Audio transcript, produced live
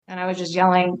And I was just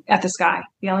yelling at the sky,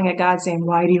 yelling at God, saying,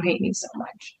 "Why do you hate me so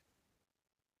much?"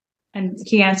 And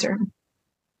he answered.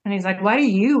 And he's like, "Why do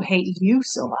you hate you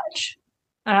so much?"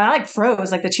 And I like froze,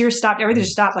 like the tears stopped, everything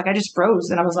just stopped. Like I just froze.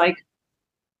 And I was like,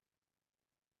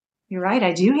 "You're right.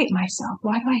 I do hate myself.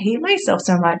 Why do I hate myself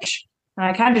so much?" And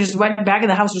I kind of just went back in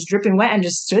the house, just dripping wet, and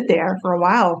just stood there for a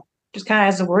while, just kind of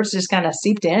as the words just kind of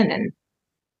seeped in. And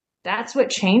that's what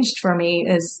changed for me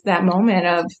is that moment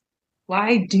of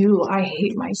why do I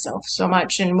hate myself so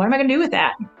much? And what am I going to do with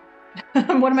that?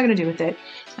 What am I going to do with it?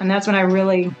 And that's when I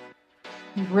really,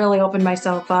 really opened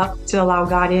myself up to allow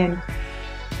God in.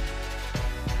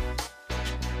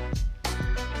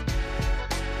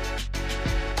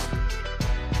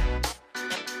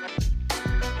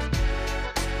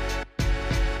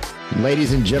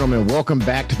 Ladies and gentlemen, welcome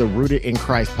back to the Rooted in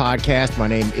Christ podcast. My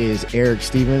name is Eric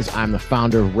Stevens. I'm the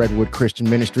founder of Redwood Christian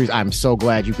Ministries. I'm so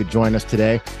glad you could join us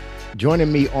today.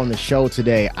 Joining me on the show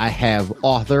today, I have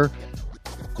author,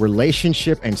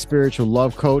 relationship and spiritual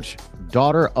love coach,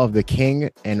 daughter of the King,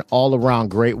 and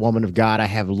all-around great woman of God. I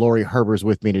have Laurie Herbers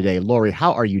with me today. Laurie,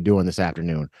 how are you doing this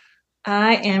afternoon?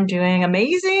 I am doing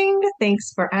amazing.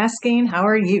 Thanks for asking. How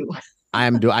are you? I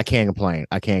can't complain.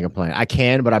 I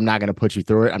can, but I'm not going to put you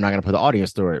through it. I'm not going to put the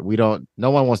audience through it.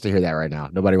 No one wants to hear that right now.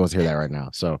 Nobody wants to hear that right now.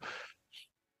 So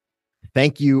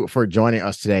thank you for joining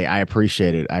us today. I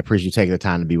appreciate it. I appreciate you taking the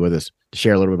time to be with us, to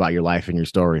share a little bit about your life and your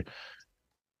story.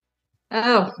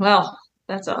 Oh, well,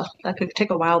 that could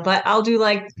take a while, but I'll do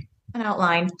like an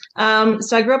outline.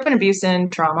 So I grew up in abuse and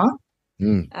trauma.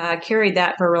 Carried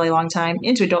that for a really long time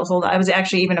into adulthood. I was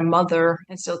actually even a mother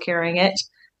and still carrying it.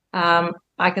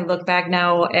 I can look back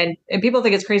now and people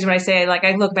think it's crazy when I say, like,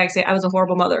 I look back and say I was a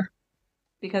horrible mother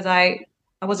because I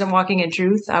wasn't walking in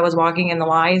truth. I was walking in the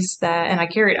lies and I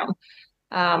carried them.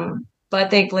 But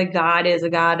thankfully God is a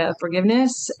God of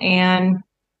forgiveness and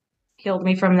healed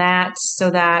me from that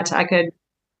so that I could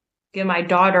give my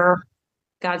daughter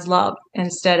God's love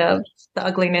instead of the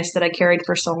ugliness that I carried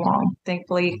for so long.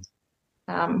 Thankfully,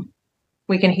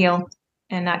 we can heal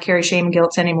and not carry shame and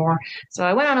guilt anymore. So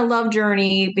I went on a love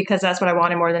journey because that's what I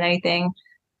wanted more than anything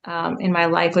in my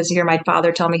life, was to hear my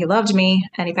father tell me he loved me,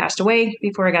 and he passed away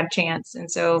before I got a chance.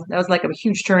 And so that was like a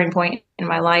huge turning point in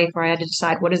my life where I had to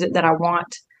decide what is it that I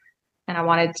want. And I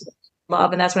wanted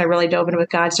love. And that's when I really dove in with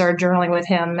God, started journaling with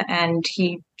him, and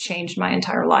he changed my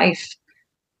entire life.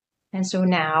 And so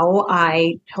now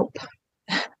I hope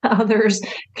others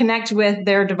connect with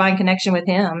their divine connection with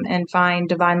him and find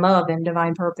divine love and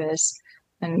divine purpose,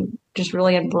 and just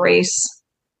really embrace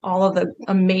all of the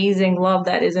amazing love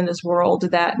that is in this world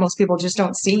that most people just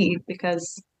don't see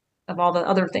because of all the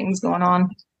other things going on.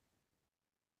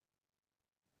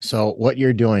 So what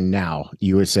you're doing now,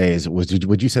 you would say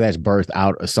would you say that's birthed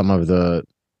out of some of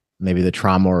maybe the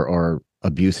trauma or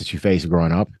abuse that you faced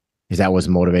growing up? Is that what's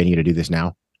motivating you to do this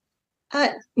now?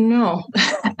 No,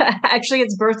 actually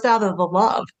it's birthed out of the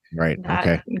love. Right.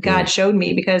 Okay. God showed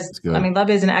me, because I mean, love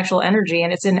is an actual energy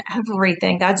and it's in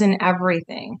everything. God's in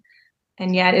everything.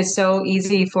 And yet it's so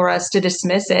easy for us to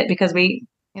dismiss it because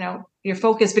your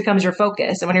focus becomes your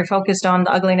focus. And when you're focused on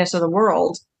the ugliness of the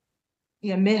world,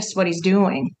 you miss what he's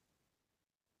doing.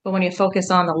 But when you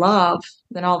focus on the love,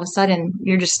 then all of a sudden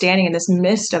you're just standing in this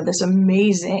midst of this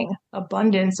amazing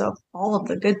abundance of all of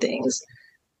the good things.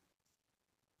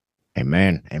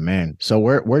 Amen. Amen. So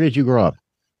where did you grow up?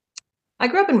 I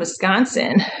grew up in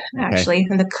Wisconsin, actually,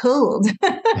 in the cold,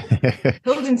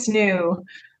 cold and snow.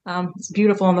 It's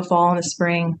beautiful in the fall and the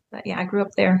spring. But yeah, I grew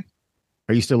up there.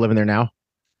 Are you still living there now?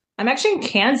 I'm actually in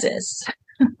Kansas.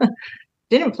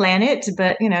 Didn't plan it,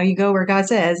 but you go where God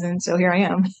says, and so here I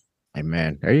am.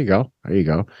 Amen. There you go. There you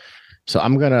go. So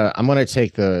I'm gonna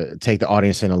take the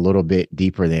audience in a little bit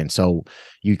deeper then. So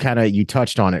you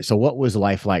touched on it. So what was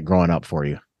life like growing up for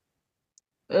you?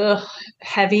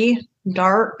 Heavy,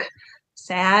 dark,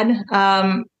 sad.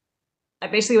 I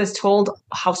basically was told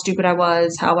how stupid I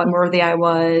was, how unworthy I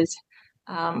was.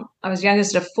 I was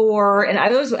youngest of four, and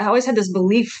I always had this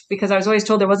belief because I was always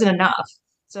told there wasn't enough.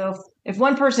 So if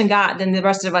one person got, then the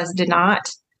rest of us did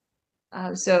not.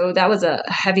 So that was a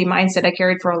heavy mindset I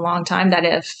carried for a long time, that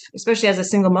especially as a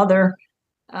single mother,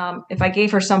 if I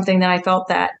gave her something, then I felt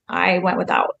that I went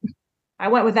without. I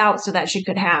went without so that she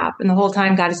could have. And the whole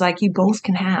time God is like, you both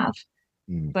can have.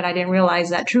 But I didn't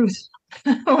realize that truth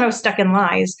when I was stuck in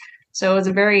lies. So it was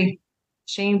a very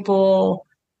shameful,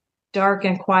 dark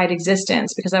and quiet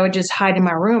existence because I would just hide in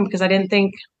my room because I didn't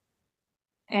think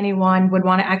anyone would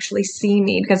want to actually see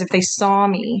me, because if they saw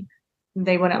me,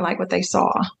 they wouldn't like what they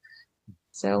saw.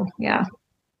 So, yeah.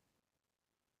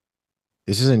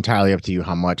 This is entirely up to you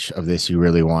how much of this you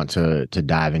really want to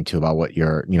dive into about what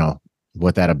your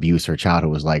what that abuse or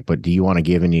childhood was like. But do you want to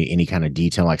give any kind of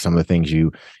detail, like some of the things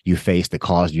you faced that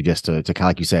caused you just to kind of,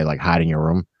 like you say, like hide in your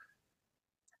room?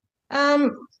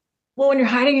 Well, when you're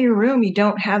hiding in your room, you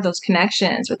don't have those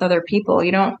connections with other people.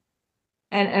 You don't,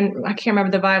 and I can't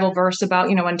remember the Bible verse about,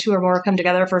 when two or more come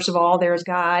together, first of all, there's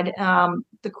God.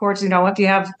 The courts,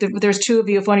 if there's two of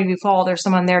you, if one of you fall, there's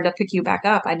someone there to pick you back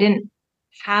up. I didn't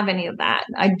have any of that.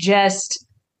 I just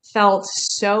felt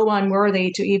so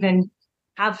unworthy to even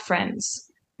have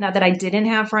friends. Not that I didn't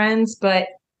have friends, but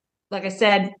like I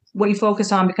said, what you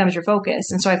focus on becomes your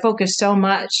focus. And so I focused so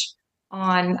much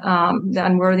on the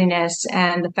unworthiness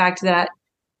and the fact that,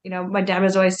 my dad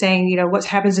was always saying, what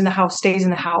happens in the house stays in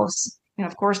the house.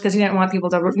 Of course, because he didn't want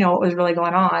people to know what was really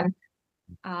going on.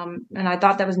 And I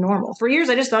thought that was normal. For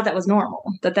years, I just thought that was normal,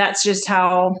 that's just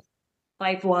how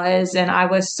life was. And I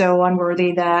was so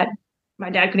unworthy that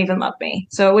my dad couldn't even love me.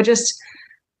 So it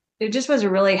just was a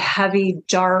really heavy,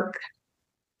 dark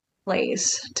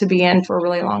place to be in for a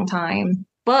really long time.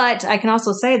 But I can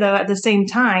also say, though, at the same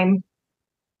time,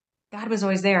 God was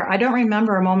always there. I don't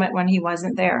remember a moment when he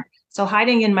wasn't there. So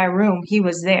hiding in my room, he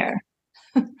was there.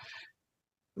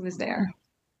 He was there.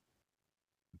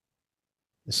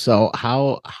 So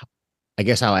I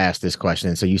guess I'll ask this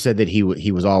question. So you said that he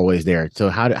was always there. So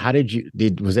how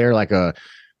was there like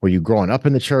were you growing up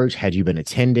in the church? Had you been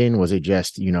attending? Was it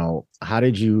just, how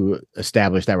did you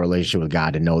establish that relationship with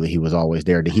God to know that he was always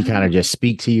there? Did he kind of just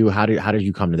speak to you? How did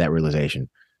you come to that realization?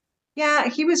 Yeah,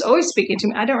 he was always speaking to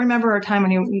me. I don't remember a time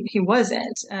when he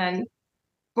wasn't. And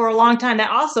for a long time, that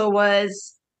also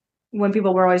was when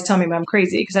people were always telling me I'm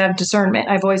crazy, because I have discernment.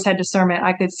 I've always had discernment.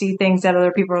 I could see things that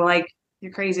other people are like,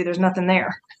 you're crazy. There's nothing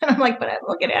there. And I'm like, but I'm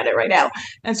looking at it right now.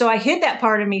 And so I hid that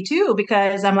part of me too,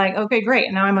 because I'm like, okay, great.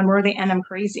 And now I'm unworthy and I'm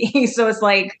crazy. So it's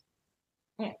like,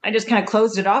 I just kind of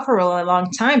closed it off for a really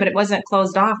long time, but it wasn't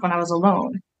closed off when I was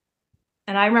alone.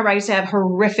 And I remember I used to have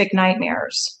horrific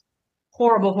nightmares,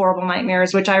 horrible, horrible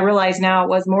nightmares, which I realize now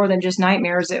was more than just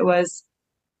nightmares. It was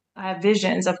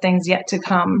visions of things yet to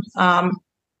come.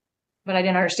 But I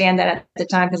didn't understand that at the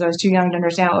time because I was too young to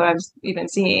understand what I was even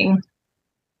seeing.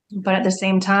 But at the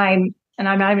same time, and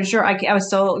I'm not even sure, I was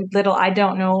so little, I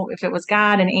don't know if it was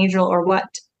God, an angel, or what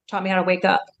taught me how to wake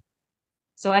up.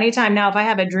 So anytime now, if I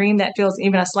have a dream that feels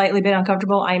even a slightly bit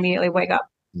uncomfortable, I immediately wake up.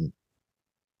 It's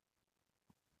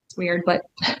weird, but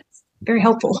it's very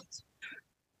helpful.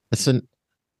 It's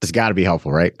got to be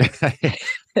helpful, right?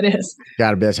 It is.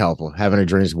 Got to be. That's helpful. Having a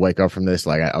dream, wake up from this,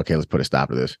 like, okay, let's put a stop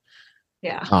to this.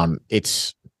 Yeah.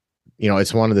 It's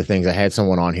one of the things. I had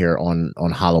someone on here on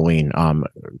Halloween,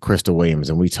 Crystal Williams,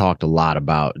 and we talked a lot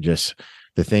about just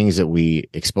the things that we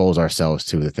expose ourselves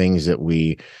to, the things that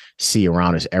we see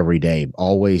around us every day,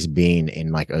 always being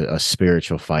in like a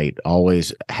spiritual fight,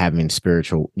 always having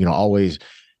spiritual, always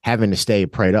having to stay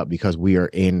prayed up because we are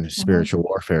in spiritual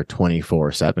warfare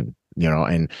 24/7,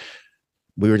 and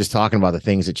we were just talking about the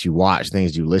things that you watch,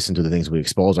 things you listen to, the things we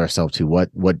expose ourselves to,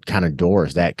 what kind of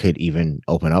doors that could even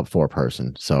open up for a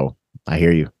person. So I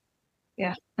hear you.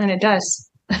 Yeah. And it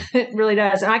does. It really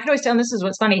does. And I could always tell, and this is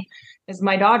what's funny, is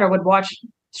my daughter would watch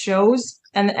shows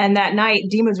and that night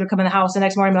demons would come in the house the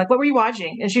next morning and be like, what were you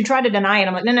watching? And she'd try to deny it.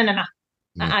 I'm like,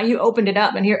 no. You opened it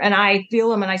up and I feel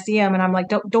them and I see them and I'm like,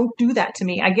 don't do that to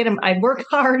me. I get them. I work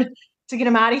hard to get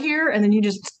them out of here. And then you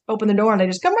just open the door and they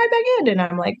just come right back in. And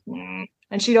I'm like,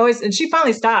 And she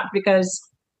finally stopped because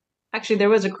actually there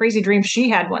was a crazy dream she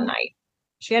had one night.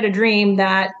 She had a dream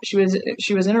that she was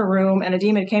in her room and a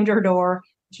demon came to her door.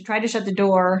 She tried to shut the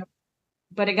door,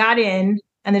 but it got in.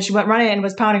 And then she went running and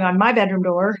was pounding on my bedroom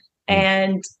door.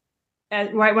 And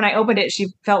right when I opened it, she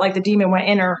felt like the demon went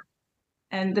in her.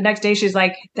 And the next day she's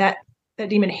like, that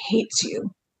demon hates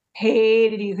you,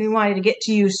 hated you. He wanted to get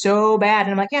to you so bad.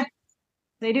 And I'm like, yeah,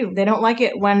 they do. They don't like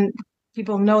it when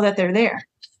people know that they're there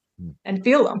and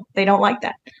feel them. They don't like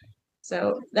that.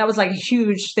 So that was like a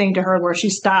huge thing to her where she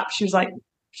stopped. She was like,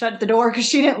 shut the door because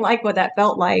she didn't like what that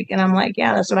felt like. And I'm like,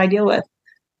 yeah, that's what I deal with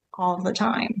all the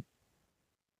time.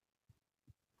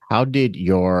 How did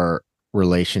your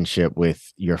relationship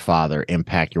with your father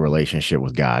impact your relationship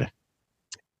with God?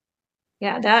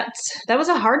 Yeah, that was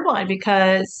a hard one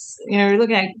because, you're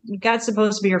looking at God's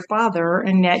supposed to be your father.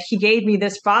 And yet he gave me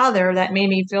this father that made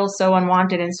me feel so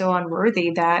unwanted and so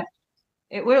unworthy that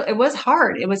it was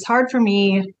hard. It was hard for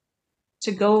me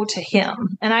to go to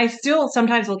him. And I still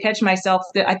sometimes will catch myself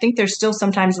that I think there's still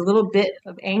sometimes a little bit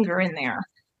of anger in there.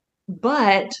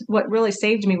 But what really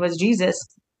saved me was Jesus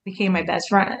became my best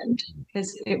friend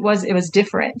because it was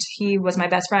different. He was my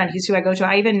best friend. He's who I go to.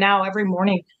 I even now every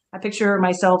morning I picture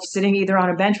myself sitting either on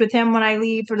a bench with him when I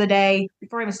leave for the day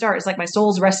before I even start. It's like my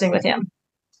soul's resting with him.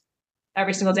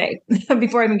 every single day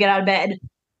before I even get out of bed.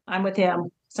 I'm with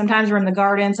him. Sometimes we're in the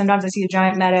garden. Sometimes I see a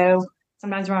giant meadow.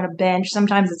 Sometimes we're on a bench.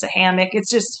 Sometimes it's a hammock. It's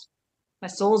just my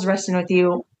soul's resting with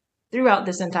you throughout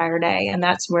this entire day. And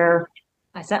that's where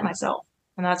I set myself.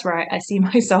 And that's where I see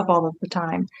myself all of the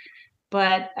time.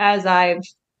 But as I've,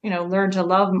 learned to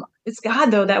love, it's God,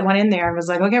 though, that went in there and was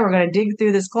like, okay, we're going to dig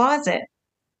through this closet.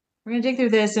 We're going to dig through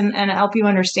this and help you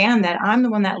understand that I'm the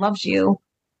one that loves you.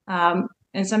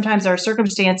 And sometimes our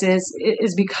circumstances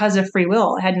is because of free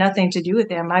will. It had nothing to do with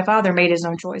him. My father made his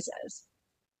own choices.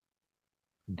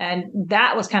 And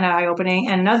that was kind of eye-opening.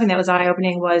 And another thing that was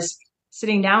eye-opening was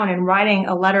sitting down and writing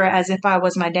a letter as if I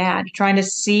was my dad, trying to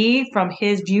see from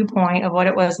his viewpoint of what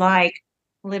it was like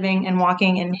living and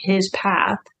walking in his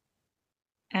path.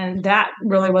 And that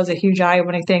really was a huge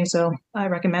eye-opening thing. So I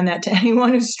recommend that to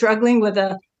anyone who's struggling with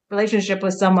a relationship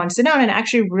with someone. Sit down and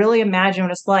actually really imagine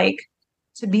what it's like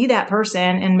to be that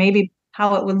person and maybe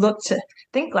how it would look to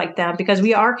think like them, because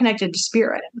we are connected to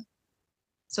spirit.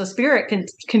 So spirit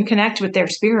can connect with their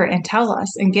spirit and tell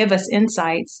us and give us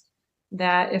insights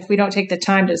that if we don't take the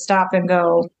time to stop and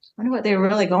go, I wonder what they were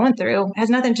really going through.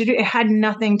 It had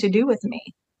nothing to do with me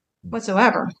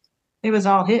whatsoever. It was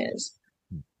all his.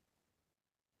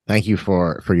 Thank you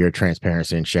for your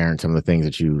transparency and sharing some of the things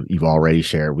that you've already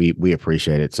shared. We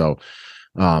appreciate it. So,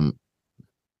 what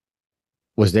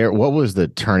was the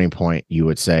turning point, you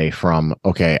would say, from,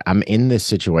 okay, I'm in this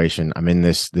situation, I'm in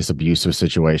this abusive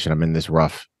situation, I'm in this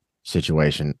rough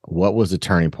situation. What was the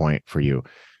turning point for you?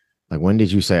 Like, when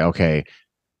did you say, okay,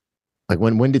 like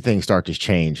when did things start to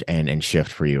change and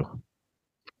shift for you?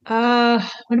 Would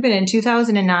have been in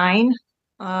 2009.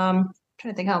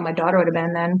 Trying to think how my daughter would have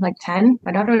been then, like 10.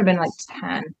 My daughter would have been like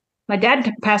 10. My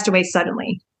dad passed away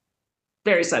suddenly.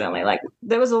 Very suddenly. Like,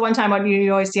 there was the one time when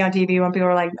you always see on TV when people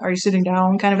are like, are you sitting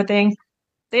down, kind of a thing.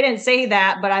 They didn't say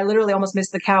that, but I literally almost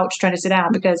missed the couch trying to sit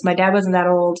down because my dad wasn't that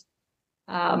old.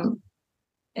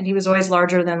 And he was always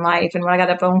larger than life. And when I got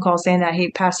that phone call saying that he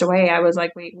passed away, I was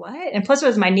like, wait, what? And plus it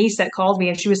was my niece that called me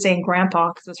and she was saying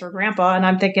grandpa because it was her grandpa. And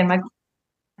I'm thinking, I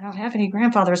don't have any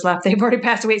grandfathers left. They've already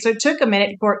passed away. So it took a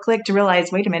minute before it clicked to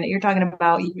realize, wait a minute, you're talking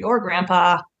about your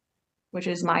grandpa, which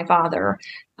is my father.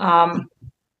 And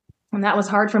that was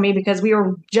hard for me because we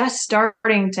were just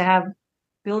starting to have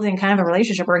building kind of a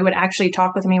relationship where he would actually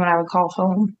talk with me when I would call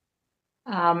home.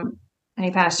 And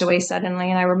he passed away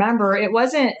suddenly. And I remember it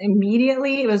wasn't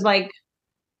immediately. It was like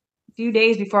a few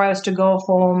days before I was to go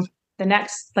home the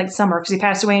next summer, because he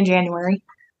passed away in January.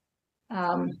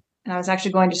 And I was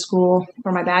actually going to school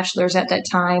for my bachelor's at that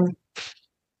time.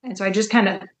 And so I just kind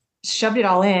of shoved it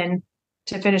all in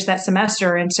to finish that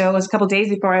semester. And so it was a couple of days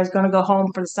before I was going to go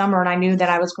home for the summer. And I knew that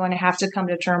I was going to have to come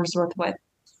to terms with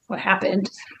what happened.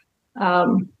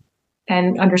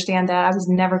 And understand that I was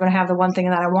never going to have the one thing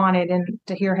that I wanted, and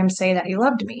to hear him say that he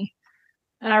loved me.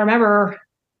 And I remember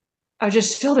I was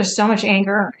just filled with so much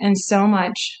anger and so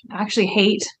much actually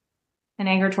hate and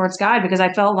anger towards God, because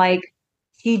I felt like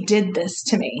he did this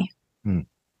to me. And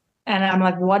I'm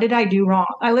like, what did I do wrong?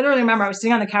 I literally remember I was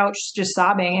sitting on the couch just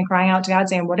sobbing and crying out to God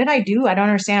saying, what did I do? I don't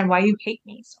understand why you hate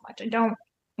me so much. I don't,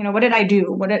 what did I do?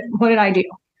 What did I do?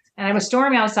 And it was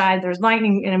stormy outside. There was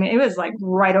lightning. And it was like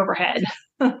right overhead,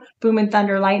 booming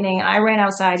thunder, lightning. And I ran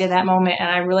outside at that moment, and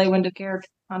I really wouldn't have cared,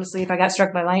 honestly, if I got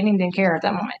struck by lightning. Didn't care at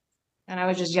that moment. And I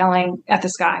was just yelling at the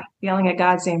sky, yelling at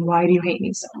God, saying, why do you hate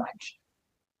me so much?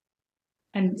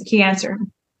 And he answered.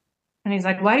 And he's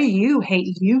like, why do you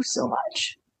hate you so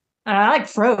much? And I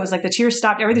froze, like the tears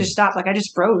stopped, everything just stopped. Like I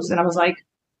just froze. And I was like,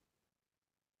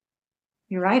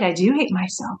 you're right. I do hate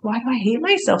myself. Why do I hate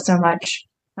myself so much?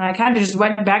 And I kind of just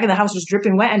went back in the house, just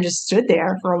dripping wet, and just stood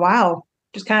there for a while,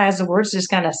 just kind of as the words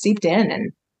just kind of seeped in.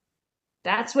 And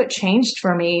that's what changed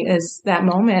for me, is that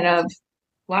moment of,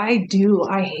 why do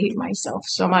I hate myself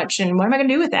so much? And what am I going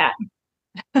to do with that?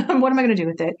 What am I going to do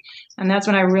with it? And that's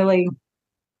when I really,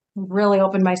 really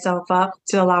opened myself up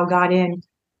to allow God in.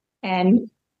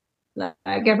 And like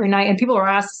every night, and people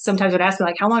sometimes would ask me,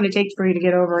 like, how long did it take for you to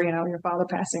get over, your father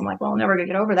passing? I'm like, well, I'm never going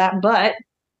to get over that. But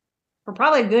for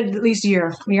probably a good at least a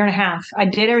year and a half, I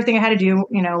did everything I had to do,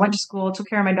 went to school, took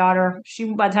care of my daughter.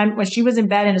 By the time when she was in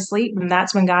bed and asleep, and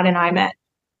that's when God and I met.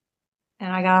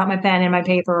 And I got out my pen and my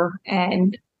paper,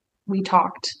 and we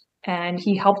talked, and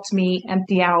he helped me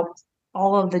empty out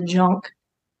all of the junk,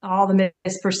 all the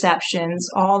misperceptions,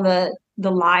 all the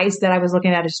lies that I was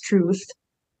looking at as truth,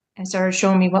 and started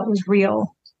showing me what was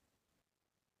real,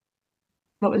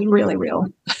 what was really real,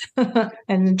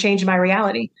 and changed my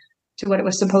reality to what it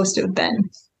was supposed to have been.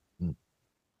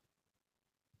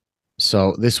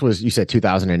 So this was, you said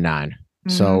 2009. Mm-hmm.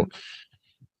 So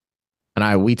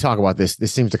And we talk about this.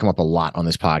 This seems to come up a lot on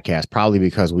this podcast, probably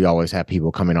because we always have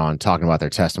people coming on talking about their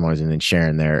testimonies and then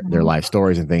sharing their life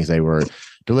stories and things they were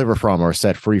delivered from or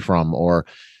set free from, or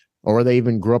they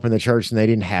even grew up in the church and they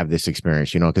didn't have this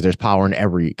experience, because there's power in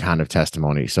every kind of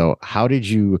testimony. So how did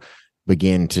you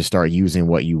begin to start using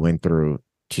what you went through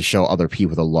to show other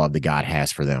people the love that God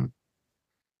has for them?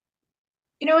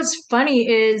 What's funny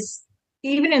is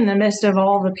even in the midst of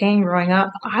all the pain growing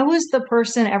up, I was the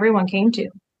person everyone came to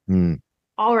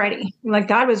already. Like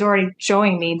God was already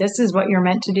showing me this is what you're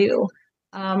meant to do.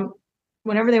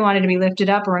 Whenever they wanted to be lifted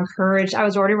up or encouraged, I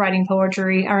was already writing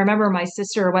poetry. I remember my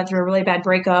sister went through a really bad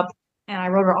breakup and I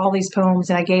wrote her all these poems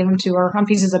and I gave them to her on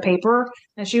pieces of paper.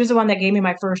 And she was the one that gave me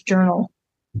my first journal.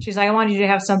 She's like, I wanted you to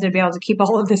have something to be able to keep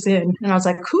all of this in. And I was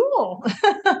like, cool.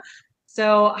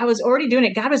 So I was already doing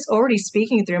it. God was already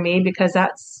speaking through me because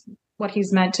that's what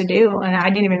he's meant to do. And I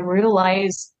didn't even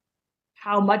realize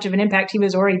how much of an impact he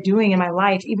was already doing in my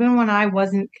life, even when I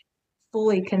wasn't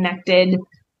fully connected,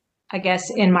 I guess,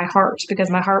 in my heart,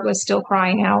 because my heart was still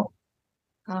crying out.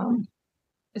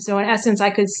 So in essence,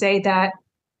 I could say that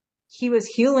he was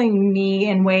healing me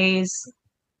in ways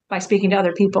by speaking to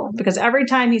other people, because every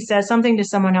time he says something to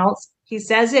someone else, he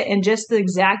says it in just the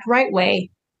exact right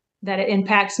way that it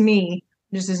impacts me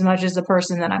just as much as the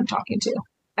person that I'm talking to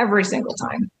every single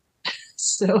time.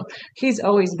 So he's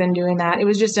always been doing that. It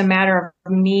was just a matter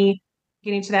of me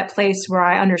getting to that place where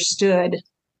I understood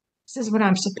this is what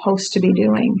I'm supposed to be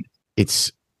doing.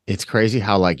 It's crazy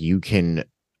how like you can,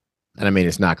 and I mean,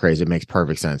 it's not crazy. It makes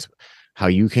perfect sense how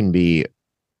you can be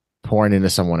pouring into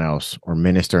someone else or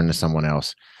ministering to someone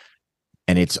else,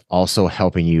 and it's also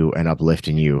helping you and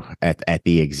uplifting you at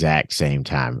the exact same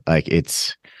time. Like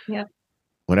it's, yeah.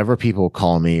 Whenever people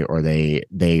call me or they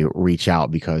reach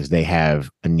out because they have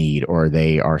a need or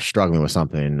they are struggling with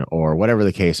something or whatever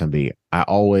the case may be, I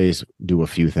always do a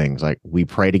few things. Like we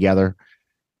pray together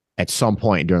at some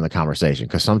point during the conversation,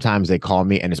 because sometimes they call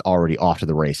me and it's already off to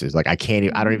the races. Like I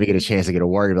don't even get a chance to get a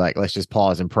word. Like, let's just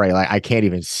pause and pray. Like I can't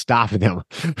even stop them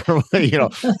from,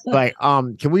 like,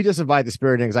 can we just invite the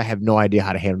Spirit in? Because I have no idea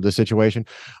how to handle this situation.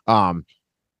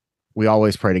 We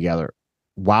always pray together.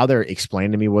 While they're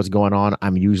explaining to me what's going on,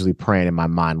 I'm usually praying in my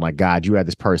mind, like, God, you had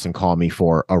this person call me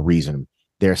for a reason.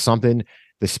 There's something,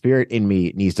 the Spirit in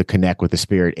me needs to connect with the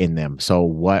Spirit in them. So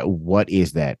what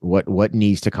is that? What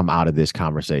needs to come out of this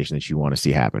conversation that you want to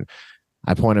see happen?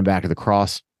 I point them back to the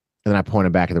cross, and then I point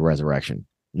them back to the resurrection,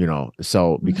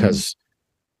 so because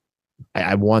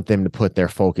I want them to put their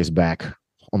focus back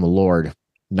on the Lord,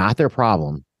 not their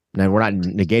problem. Now, we're not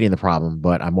negating the problem,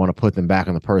 but I want to put them back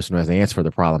on the person who has the answer for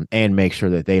the problem and make sure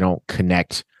that they don't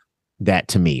connect that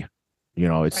to me.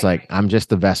 It's right. Like, I'm just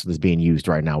the vessel that's being used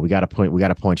right now. We got to point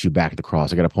you back to the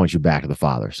cross. I got to point you back to the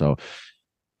Father. So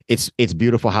it's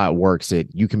beautiful how it works,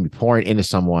 that you can be pouring into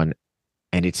someone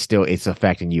and it's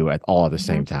affecting you at the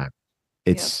same time.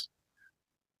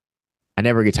 I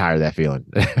never get tired of that feeling.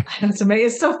 That's amazing.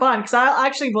 It's so fun because I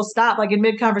actually will stop like in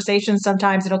mid conversation.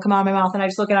 Sometimes it'll come out of my mouth and I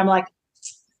just look at it, I'm like,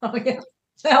 oh yeah,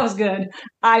 that was good.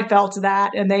 I felt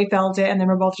that and they felt it. And then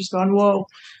we're both just going, whoa,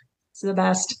 it's the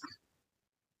best.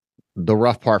 The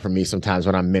rough part for me sometimes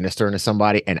when I'm ministering to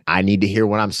somebody and I need to hear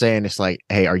what I'm saying, it's like,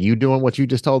 hey, are you doing what you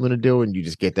just told them to do? And you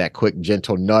just get that quick,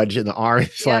 gentle nudge in the arm.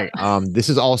 It's like, this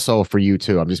is also for you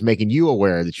too. I'm just making you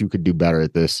aware that you could do better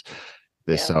at this.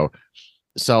 Yeah.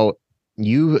 So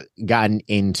you've gotten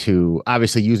into,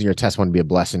 obviously, using your testimony to be a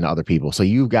blessing to other people. So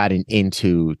you've gotten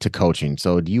into coaching.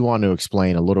 So do you want to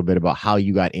explain a little bit about how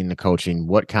you got into coaching,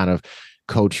 what kind of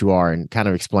coach you are, and kind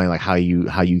of explain like how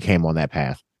you came on that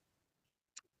path?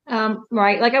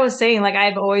 Right. Like I was saying, like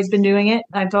I've always been doing it.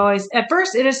 At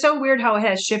first, it is so weird how it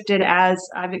has shifted as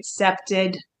I've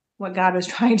accepted what God was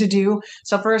trying to do.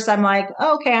 So first I'm like,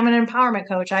 okay, I'm an empowerment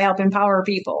coach. I help empower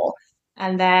people.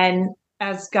 And then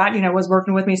as God, was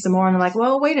working with me some more, and I'm like,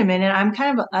 well, wait a minute. I'm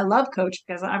kind of a love coach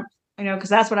because because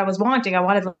that's what I was wanting. I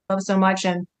wanted love so much.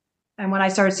 And when I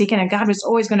started seeking it, God was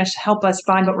always going to help us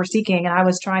find what we're seeking. And I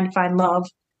was trying to find love,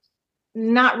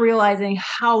 not realizing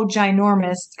how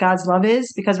ginormous God's love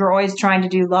is, because we're always trying to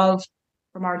do love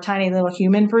from our tiny little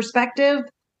human perspective,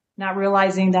 not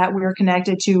realizing that we're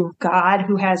connected to God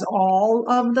who has all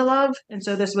of the love. And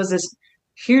so this was this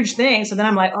huge thing. So then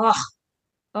I'm like, oh,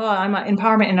 I'm an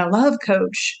empowerment and a love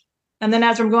coach. And then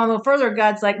as I'm going a little further,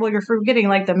 God's like, well, you're forgetting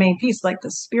like the main piece, like the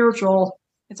spiritual.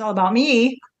 It's all about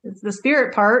me. It's the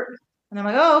spirit part. And I'm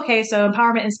like, oh, okay. So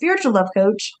empowerment and spiritual love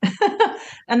coach.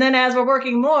 And then as we're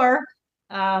working more,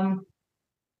 and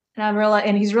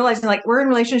he's realizing like we're in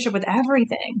relationship with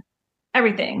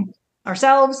everything,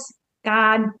 ourselves,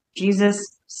 God, Jesus,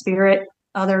 spirit,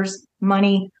 others,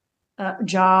 money,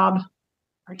 job,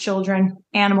 our children,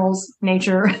 animals,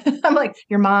 nature. I'm like,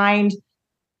 your mind,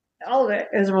 all of it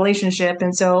is a relationship.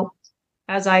 And so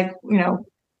as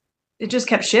it just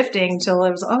kept shifting till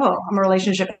it was, I'm a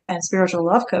relationship and spiritual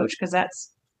love coach, because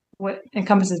that's what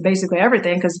encompasses basically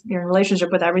everything, because you're in a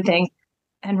relationship with everything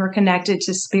and we're connected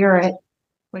to spirit,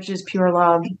 which is pure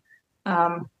love.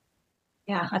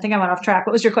 I think I went off track.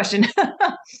 What was your question?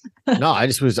 No,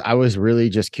 I was really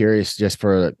just curious, just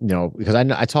for, because I've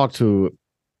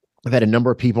had a number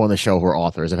of people on the show who are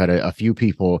authors. I've had a few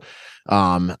people,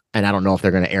 and I don't know if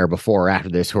they're going to air before or after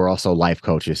this, who are also life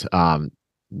coaches.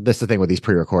 That's the thing with these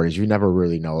pre-recordings. You never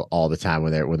really know all the time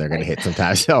when they're going to hit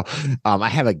sometimes. So I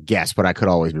have a guess, but I could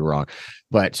always be wrong.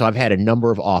 But so I've had a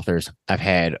number of authors. I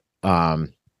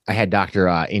had Dr.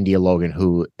 India Logan,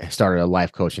 who started a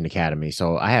life coaching academy.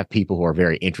 So I have people who are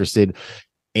very interested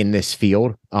in this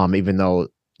field, even though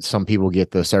some people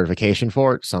get the certification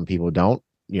for it, some people don't,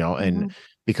 and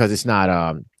because it's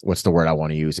not, what's the word I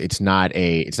want to use? It's not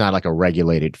like a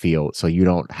regulated field. So you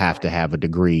don't have to have a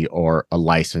degree or a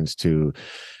license to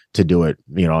do it,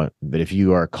 but if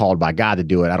you are called by God to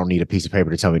do it, I don't need a piece of paper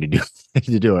to tell me to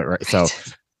do it. Right.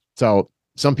 So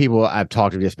some people I've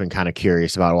talked to just been kind of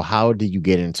curious about, well, how did you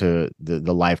get into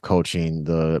the life coaching,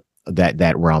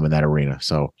 that realm in that arena?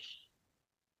 So,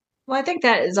 well, I think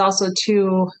that is also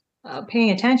to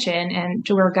paying attention and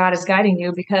to where God is guiding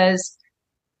you, because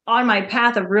on my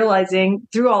path of realizing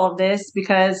through all of this,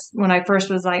 because when I first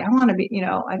was like, I want to be,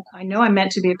 I know I'm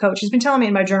meant to be a coach. He's been telling me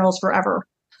in my journals forever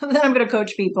that I'm going to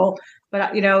coach people,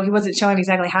 but he wasn't showing me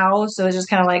exactly how. So it's just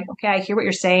kind of like, okay, I hear what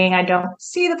you're saying. I don't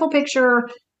see the full picture.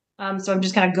 So I'm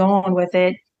just kind of going with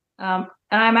it. And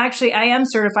I am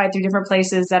certified through different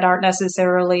places that aren't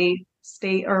necessarily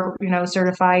state or,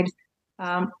 certified.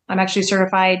 I'm actually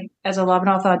certified as a love and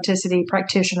authenticity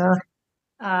practitioner.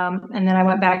 And then I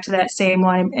went back to that same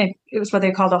one. It was what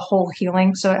they call the whole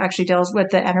healing. So it actually deals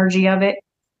with the energy of it,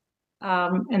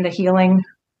 and the healing.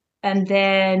 And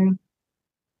then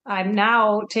I'm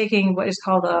now taking what is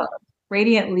called a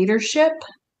radiant leadership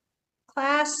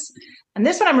class. And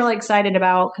this one I'm really excited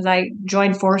about, because I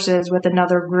joined forces with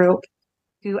another group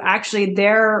who actually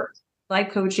their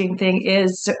life coaching thing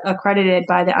is accredited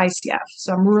by the ICF.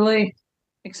 So I'm really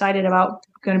excited about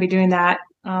going to be doing that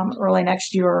early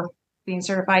next year, being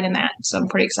certified in that. So I'm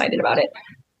pretty excited about it.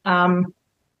 But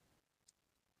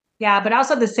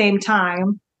also at the same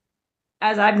time,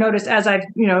 as I've noticed, as I've,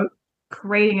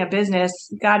 creating a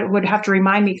business, God would have to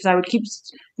remind me, because I would keep,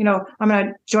 I'm going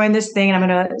to join this thing, and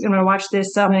I'm going to watch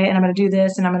this summit, and I'm going to do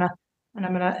this,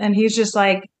 and he's just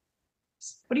like,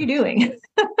 what are you doing?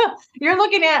 You're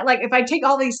looking at, like, if I take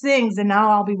all these things, and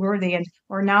now I'll be worthy,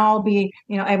 or now I'll be,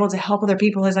 able to help other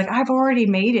people. It's like, I've already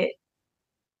made it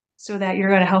so that you're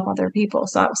going to help other people.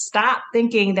 So stop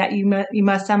thinking that you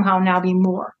must somehow now be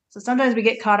more. So sometimes we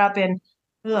get caught up in,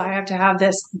 I have to have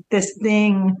this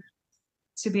thing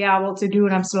to be able to do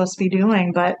what I'm supposed to be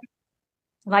doing. But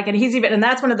and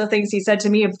that's one of the things he said to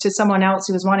me, to someone else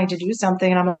who was wanting to do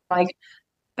something. And I'm like,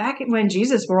 back when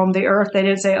Jesus roamed the earth, they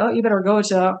didn't say, oh, you better go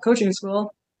to coaching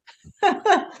school.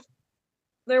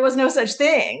 There was no such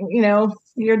thing.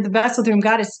 You're the vessel through whom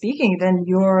God is speaking, then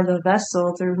you're the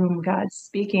vessel through whom God's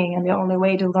speaking. And the only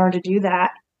way to learn to do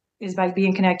that is by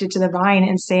being connected to the vine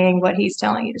and saying what he's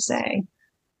telling you to say.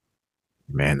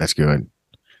 Man, that's good.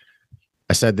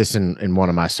 I said this in one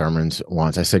of my sermons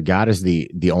once. I said, God is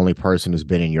the only person who's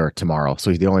been in your tomorrow. So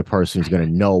he's the only person who's going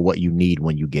to know what you need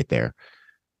when you get there.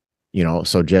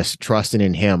 So just trusting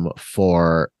in him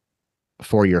for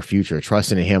your future,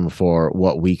 trusting in him for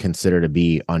what we consider to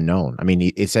be unknown. I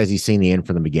mean, it says he's seen the end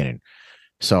from the beginning.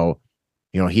 So,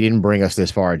 he didn't bring us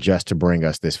this far just to bring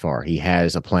us this far. He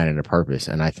has a plan and a purpose.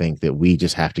 And I think that we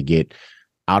just have to get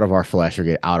out of our flesh, or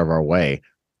get out of our way,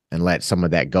 and let some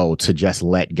of that go, to just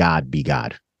let God be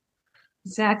God.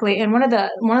 Exactly. And one of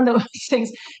the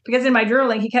things, because in my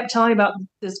journaling, he kept telling me about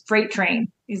this freight train.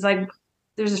 He's like,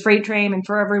 there's this freight train, and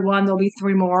for every one, there'll be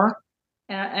 3 more.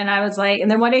 And I was like,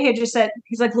 and then one day he just said,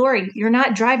 he's like, Laurie, you're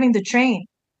not driving the train.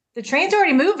 The train's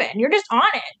already moving. You're just on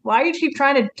it. Why do you keep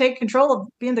trying to take control of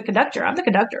being the conductor? I'm the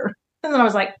conductor. And then I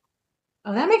was like,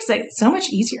 oh, that makes it so much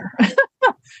easier. I'm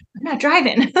not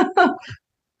driving.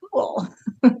 Cool.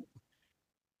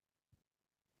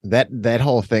 That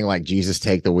whole thing, like Jesus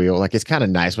take the wheel, like, it's kind of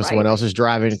nice when someone else is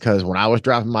driving, because when I was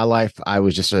driving my life, I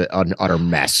was just an utter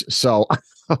mess. So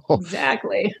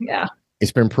exactly. Yeah.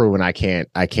 It's been proven I can't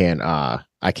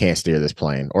steer this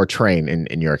plane or train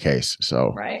in your case.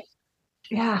 So right.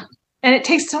 Yeah. And it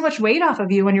takes so much weight off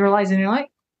of you when you realize, and you're like,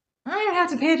 I don't have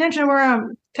to pay attention to where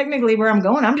I'm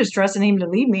going. I'm just trusting him to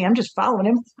lead me. I'm just following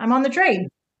him. I'm on the train.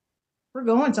 we're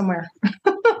going somewhere.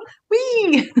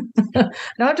 Wee! I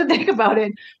don't have to think about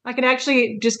it. I can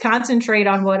actually just concentrate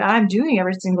on what I'm doing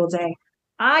every single day.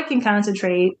 I can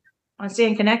concentrate on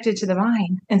staying connected to the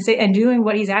vine and doing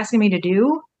what he's asking me to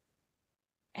do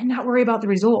and not worry about the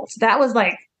results. That was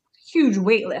like huge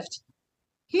weight lift.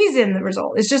 He's in the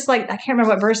result. It's just like, I can't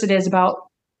remember what verse it is about.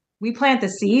 We plant the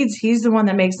seeds. He's the one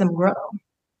that makes them grow.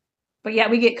 But yet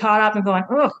we get caught up and going,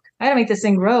 oh, I gotta make this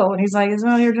thing grow. And he's like, it's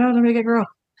not your job to make it grow.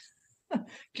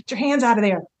 Get your hands out of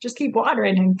there. Just keep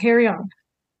watering and carry on.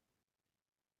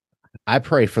 I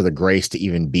pray for the grace to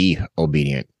even be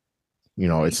obedient. You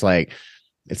know, it's like,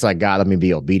 God, let me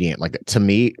be obedient. Like, to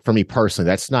me, for me personally,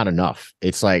 that's not enough.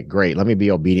 It's like, great, let me be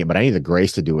obedient, but I need the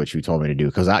grace to do what you told me to do,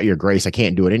 because without your grace, I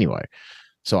can't do it anyway.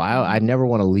 So I never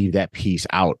want to leave that piece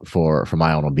out for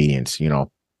my own obedience, you know?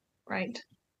 Right.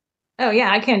 Oh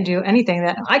yeah, I can't do anything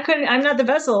that I couldn't. I'm not the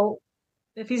vessel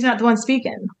if he's not the one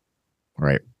speaking.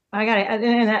 Right. I got it,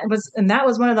 and that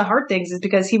was one of the hard things, is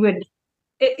because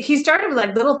he started with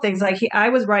like little things, like I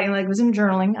was writing, like, it was in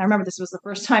journaling. I remember this was the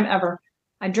first time ever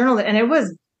I journaled it, and it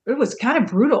was kind of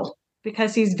brutal,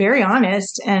 because he's very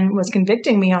honest and was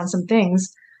convicting me on some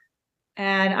things.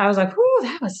 And I was like, "Ooh,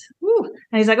 that was ooh."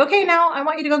 And he's like, "Okay, now I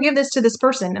want you to go give this to this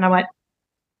person." And I went,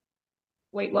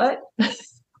 "Wait, what?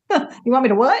 You want me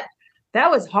to what?" That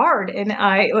was hard. And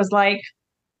I was like,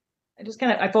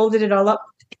 I folded it all up.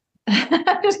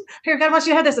 Just, here, God wants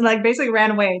you to have this, and like basically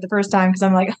ran away the first time, because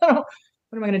I'm like, oh,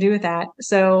 what am I going to do with that?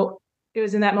 So it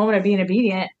was in that moment of being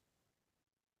obedient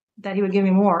that he would give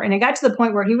me more. And it got to the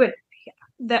point where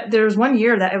there was one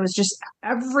year that it was just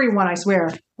everyone, I swear,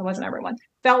 it wasn't everyone,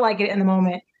 felt like it in the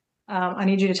moment. I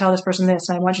need you to tell this person this,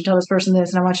 and I want you to tell this person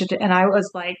this, and I want you to, and I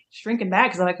was like shrinking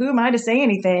back, because I'm like, who am I to say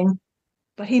anything?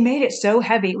 But he made it so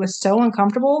heavy. It was so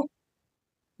uncomfortable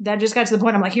that just got to the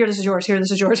point. I'm like, here, this is yours. Here, this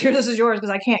is yours. Here, this is yours.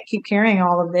 Because I can't keep carrying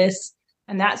all of this.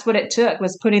 And that's what it took,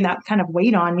 was putting that kind of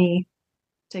weight on me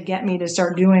to get me to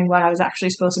start doing what I was actually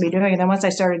supposed to be doing. And then once I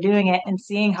started doing it and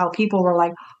seeing how people were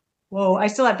like, whoa, I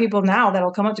still have people now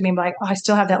that'll come up to me and be like, oh, I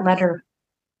still have that letter.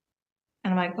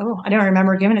 And I'm like, oh, I don't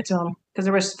remember giving it to him.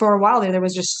 Because for a while there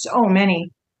was just so many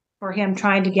for him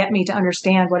trying to get me to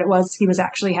understand what it was he was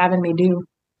actually having me do,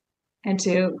 and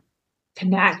to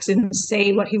connect and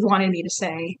say what he wanted me to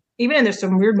say. Even in there's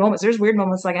some weird moments. There's weird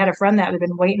moments. Like, I had a friend that had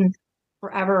been waiting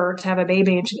forever to have a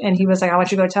baby, and he was like, I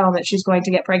want you to go tell him that she's going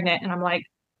to get pregnant. And I'm like,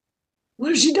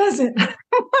 what if she doesn't?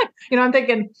 I'm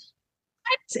thinking,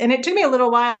 what? And it took me a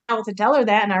little while to tell her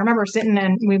that. And I remember sitting,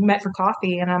 and we met for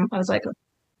coffee, and I was like,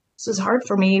 this is hard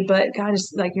for me, but God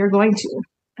is like, you're going to.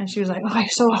 And she was like, oh, I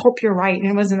so hope you're right. And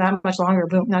it wasn't that much longer.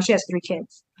 Boom. Now she has 3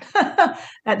 kids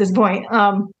at this point.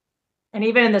 And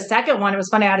even in the second one, it was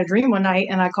funny. I had a dream one night,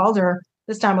 and I called her.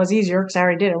 This time was easier because I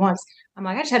already did it once. I'm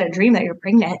like, I just had a dream that you're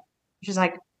pregnant. She's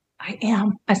like, I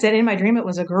am. I said, in my dream, it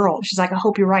was a girl. She's like, I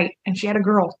hope you're right. And she had a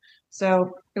girl.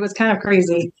 So it was kind of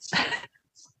crazy.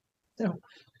 So,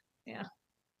 yeah.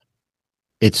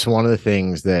 It's one of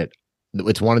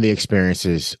the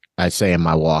experiences I'd say in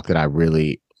my walk that I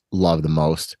really love the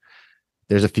most.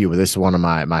 There's a few, but this is one of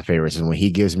my favorites. And when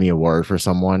he gives me a word for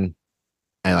someone,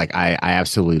 and like, I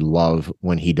absolutely love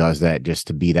when he does that, just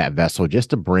to be that vessel,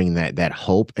 just to bring that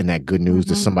hope and that good news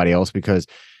to somebody else, because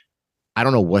I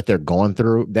don't know what they're going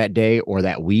through that day or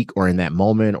that week or in that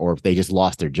moment, or if they just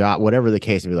lost their job, whatever the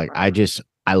case may be. Like,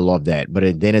 I love that.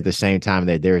 But then at the same time,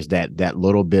 that there's that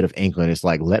little bit of inkling. It's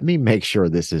like, let me make sure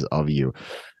this is of you.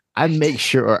 I make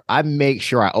sure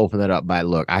I open that up by,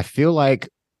 look, I feel like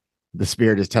the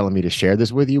Spirit is telling me to share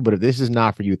this with you, but if this is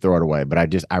not for you, throw it away. But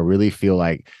I really feel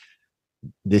like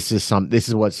this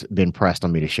is what's been pressed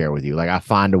on me to share with you. Like, I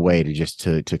find a way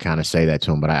to kind of say that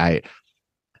to him, but I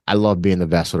love being the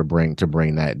vessel to bring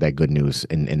that good news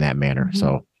in that manner. Mm-hmm.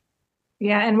 So,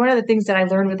 yeah. And one of the things that I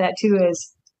learned with that too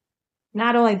is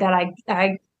not only that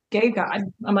I gave God,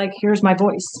 I'm like, here's my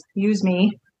voice, use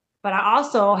me. But I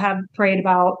also have prayed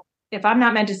about, if I'm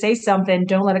not meant to say something,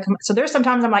 don't let it come. So there's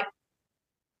sometimes I'm like,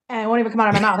 and it won't even come out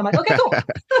of my mouth. I'm like, okay, cool.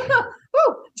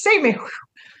 Woo, save me.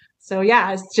 So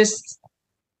yeah, it's just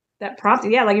that prompt.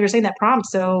 Yeah, like you were saying, that prompt.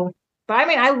 So, but I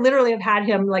mean, I literally have had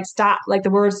him like stop like the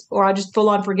words, or I just full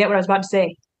on forget what I was about to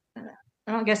say.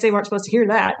 I don't guess they weren't supposed to hear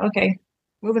that. Okay,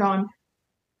 moving on.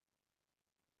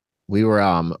 We were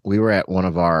at one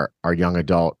of our young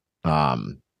adult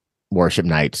worship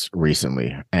nights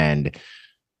recently, and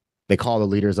they call the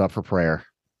leaders up for prayer,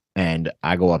 and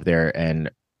I go up there, and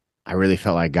I really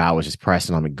felt like God was just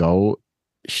pressing on me, go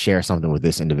share something with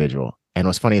this individual. And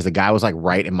what's funny is the guy was like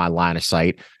right in my line of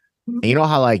sight. And you know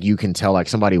how like you can tell like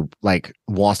somebody like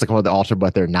wants to come to the altar,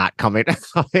 but they're not coming.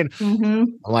 Mm-hmm.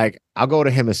 I'm like, I'll go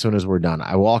to him as soon as we're done.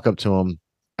 I walk up to him,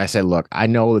 I said, look, I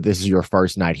know that this is your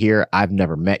first night here. I've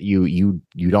never met you. You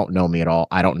don't know me at all.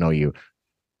 I don't know you,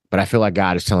 but I feel like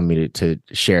God is telling me to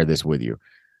share this with you.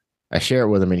 I share it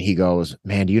with him and he goes,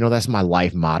 man, do you know that's my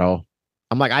life motto?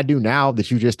 I'm like, I do now that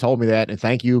you just told me that. And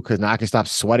thank you. Cause now I can stop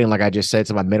sweating. Like I just said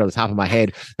to my middle, the top of my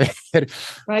head.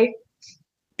 Right.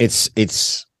 It's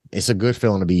a good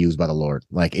feeling to be used by the Lord.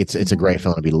 Like it's a great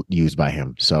feeling to be used by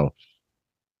him. So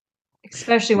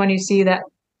especially when you see that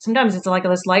sometimes it's like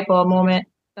this light bulb moment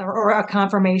or a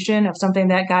confirmation of something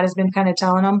that God has been kind of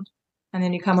telling them. And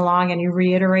then you come along and you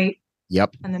reiterate.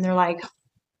 Yep. And then they're like,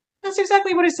 that's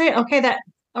exactly what I say. Okay,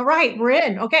 all right, we're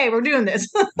in. Okay, we're doing this.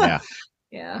 Yeah.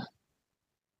 Yeah.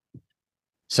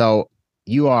 So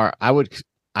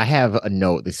I have a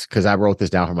note this because I wrote this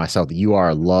down for myself that you are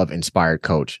a love inspired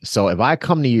coach. So if I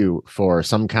come to you for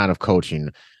some kind of coaching,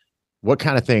 what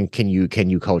kind of thing can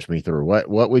you coach me through?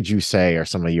 What would you say are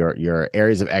some of your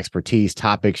areas of expertise,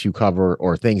 topics you cover,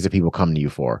 or things that people come to you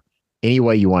for? Any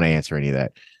way you want to answer any of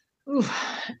that? Ooh,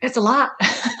 it's a lot.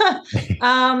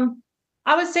 I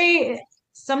would say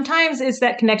sometimes it's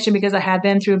that connection because I have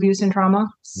been through abuse and trauma.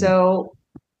 So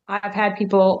I've had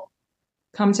people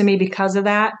come to me because of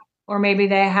that, or maybe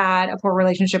they had a poor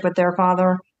relationship with their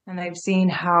father and they've seen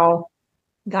how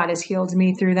God has healed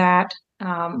me through that.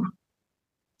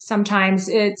 Sometimes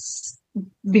it's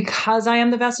because I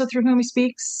am the vessel through whom he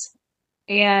speaks.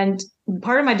 And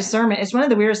part of my discernment, it's one of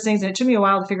the weirdest things. And it took me a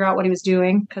while to figure out what he was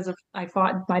doing because I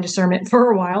fought my discernment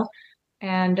for a while.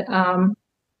 And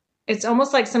it's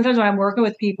almost like sometimes when I'm working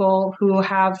with people who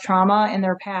have trauma in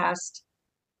their past,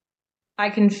 I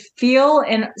can feel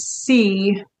and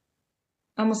see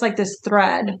almost like this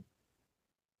thread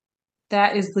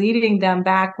that is leading them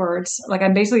backwards. Like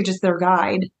I'm basically just their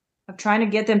guide of trying to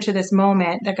get them to this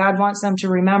moment that God wants them to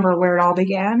remember where it all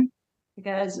began.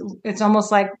 Because it's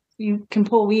almost like you can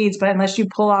pull weeds, but unless you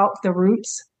pull out the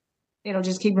roots, it'll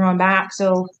just keep growing back.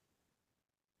 So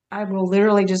I will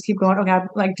literally just keep going. Oh God,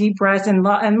 like deep breaths and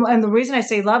love. And the reason I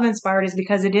say love inspired is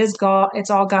because it is God.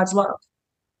 It's all God's love.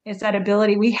 It's that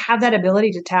ability. We have that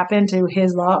ability to tap into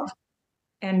his love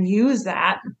and use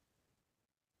that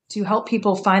to help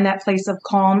people find that place of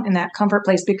calm and that comfort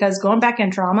place, because going back in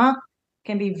trauma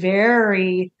can be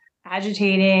very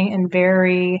agitating and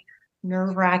very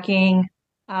nerve-wracking.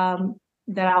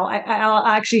 That I'll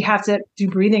actually have to do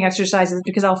breathing exercises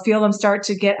because I'll feel them start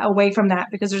to get away from that,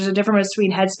 because there's a difference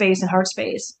between head space and heart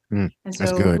space. And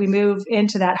so we move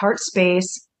into that heart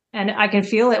space and I can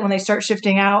feel it when they start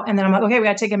shifting out. And then I'm like, okay, we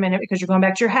got to take a minute because you're going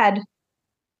back to your head.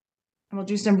 And we'll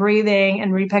do some breathing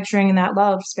and repicturing in that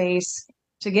love space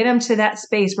to get them to that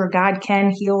space where God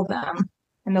can heal them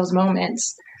in those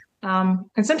moments. And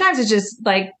sometimes it's just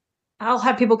like, I'll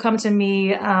have people come to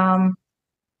me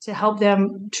to help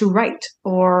them to write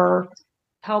or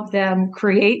help them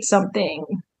create something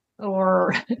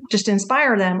or just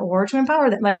inspire them or to empower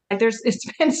them. Like it's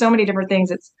been so many different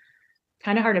things. It's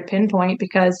kind of hard to pinpoint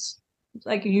because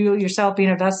like you yourself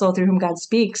being a vessel through whom God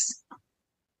speaks,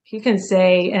 he can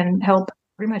say and help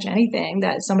pretty much anything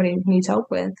that somebody needs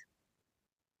help with.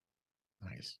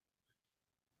 Nice.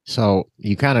 So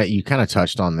you kind of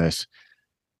touched on this,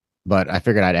 but I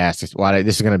figured I'd ask this. Well,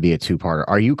 this is going to be a two-parter.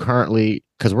 Are you currently,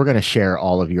 because we're going to share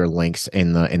all of your links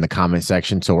in the comment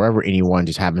section. So wherever anyone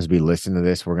just happens to be listening to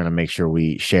this, we're going to make sure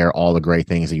we share all the great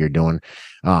things that you're doing.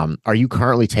 Are you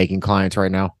currently taking clients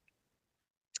right now?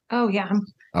 Oh yeah.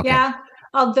 Okay. Yeah.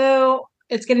 Although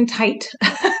it's getting tight.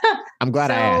 I'm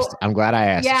glad I asked.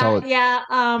 Yeah. So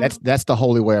yeah. That's the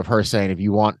holy way of her saying, if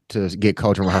you want to get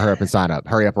coaching, hurry up and sign up.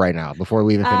 Hurry up right now before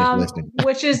we even finish listening.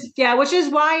 which is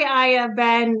why I have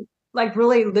been like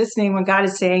really listening when God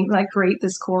is saying like create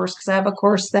this course, because I have a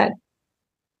course that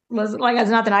was like, it's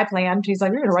not that I planned. He's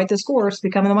like, you're gonna write this course,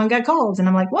 becoming the one God calls, and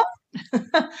I'm like, what?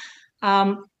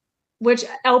 Which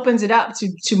opens it up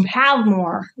to have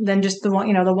more than just the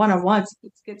one, the one-on-ones.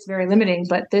 It gets very limiting,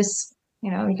 but this,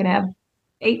 you can have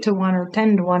 8-to-1 or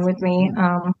 10-to-1 with me.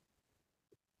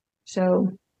 So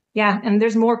yeah, and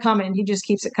there's more coming. He just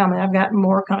keeps it coming. I've got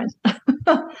more coming.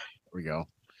 There we go.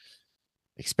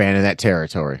 Expanding that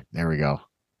territory. There we go.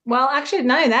 Well, actually,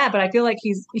 none of that, but I feel like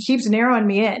he keeps narrowing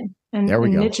me in and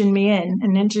niching me in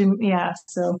and niching. Yeah.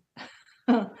 So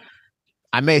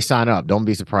I may sign up. Don't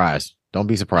be surprised. Don't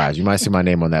be surprised. You might see my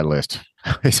name on that list.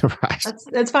 I'll be surprised.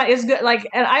 That's fine. It's good. Like,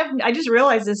 and I just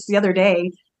realized this the other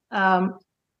day.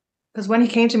 Because when he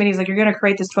came to me, he's like, you're going to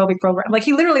create this 12-week program. Like,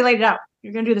 he literally laid it out.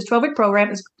 You're going to do this 12-week program.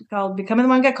 It's called Becoming the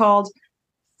One God Called.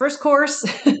 First course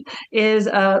is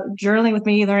journaling with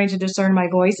me, learning to discern my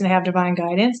voice and have divine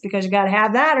guidance, because you got to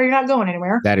have that or you're not going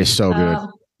anywhere. That is so good.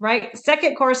 Right.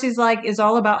 Second course, he's like, is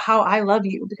all about how I love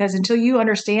you, because until you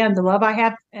understand the love I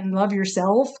have and love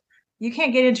yourself, you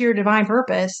can't get into your divine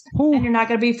purpose. Ooh. And you're not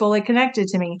going to be fully connected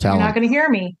to me. Tell you're him. not going to hear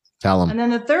me. Tell him. And then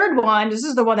the third one, this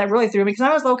is the one that really threw me because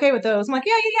I was okay with those. I'm like,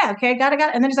 yeah. Okay, got it.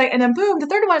 And then he's like, and then boom, the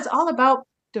third one is all about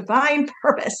divine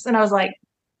purpose. And I was like,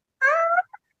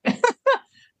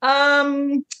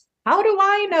 how do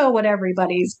I know what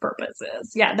everybody's purpose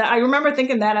is? Yeah, I remember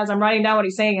thinking that as I'm writing down what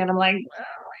he's saying, and I'm like, oh,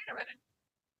 wait a minute.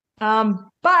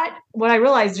 But what I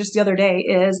realized just the other day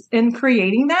is in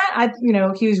creating that,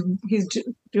 he's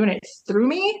doing it through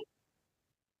me.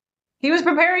 He was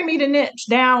preparing me to niche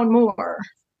down more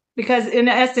because in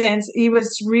essence, he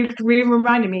was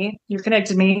reminding me, you're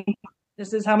connected to me.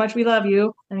 This is how much we love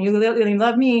you and you really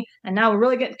love me. And now we're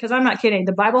really getting, because I'm not kidding.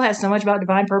 The Bible has so much about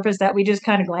divine purpose that we just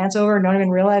kind of glance over and don't even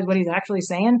realize what he's actually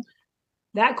saying.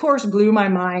 That course blew my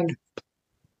mind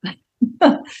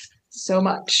so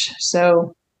much.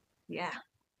 So yeah,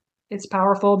 it's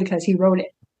powerful because he wrote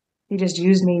it. He just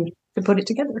used me to put it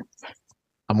together.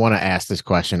 I want to ask this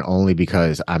question only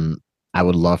because I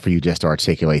would love for you just to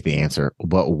articulate the answer.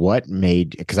 But what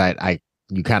made, because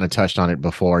you kind of touched on it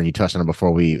before, and you touched on it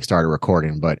before we started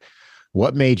recording, but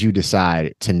what made you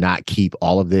decide to not keep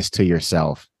all of this to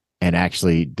yourself and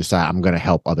actually decide, I'm going to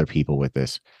help other people with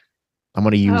this? I'm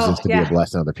going to use this to be a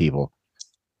blessing to other people.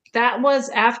 That was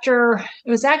it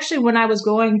was actually when I was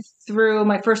going through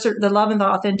my first, the Love and the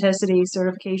Authenticity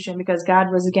certification, because God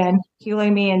was, again,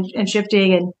 healing me and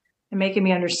shifting and making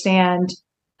me understand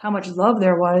how much love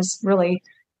there was, really.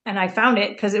 And I found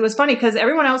it because it was funny because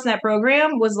everyone else in that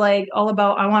program was like all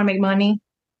about, I want to make money.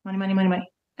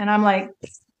 And I'm like,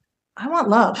 I want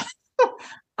love.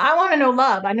 I want to know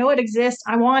love. I know it exists.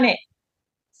 I want it.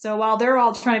 So while they're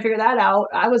all trying to figure that out,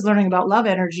 I was learning about love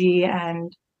energy.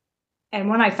 And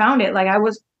when I found it, like it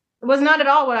was not at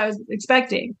all what I was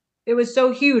expecting. It was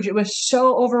so huge. It was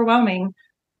so overwhelming.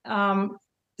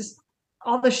 Just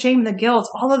all the shame, the guilt,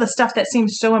 all of the stuff that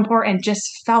seemed so important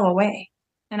just fell away.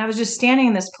 And I was just standing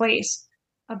in this place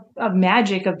of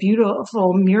magic, of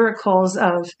beautiful miracles,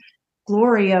 of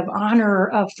glory, of honor,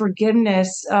 of forgiveness,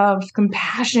 of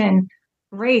compassion,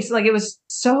 grace. Like it was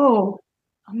so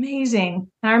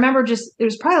amazing. And I remember it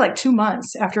was probably like 2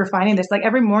 months after finding this, like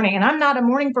every morning. And I'm not a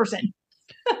morning person.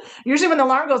 Usually when the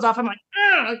alarm goes off, I'm like,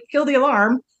 kill the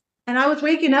alarm. And I was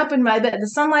waking up in my bed. The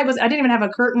sunlight I didn't even have a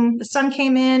curtain. The sun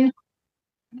came in.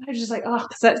 I was just like, oh,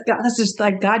 that's just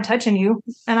like God touching you.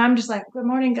 And I'm just like, good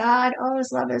morning, God. Oh,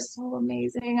 this love is so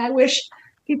amazing. I wish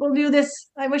people knew this.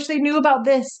 I wish they knew about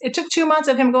this. It took 2 months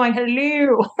of him going,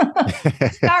 hello,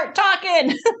 start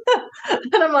talking.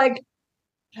 And I'm like,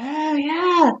 oh,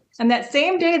 yeah. And that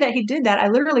same day that he did that, I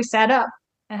literally sat up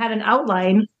and had an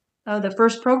outline of the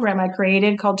first program I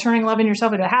created called Turning Love in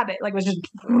Yourself into a Habit. Like it was just,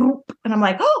 and I'm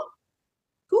like, oh,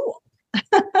 cool.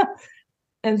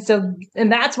 And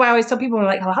that's why I always tell people,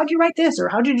 like, oh, how'd you write this? Or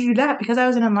how did you do that? Because I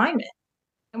was in alignment.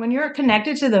 And when you're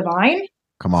connected to the divine,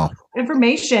 come on,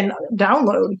 information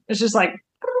download. It's just like,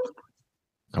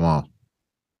 come on.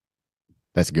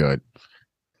 That's good.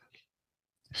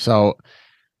 So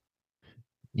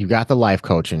you got the life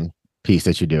coaching piece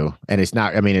that you do. And it's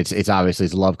not, I mean, it's obviously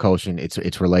it's love coaching.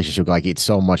 It's relationship. Like it's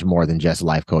so much more than just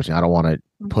life coaching. I don't want to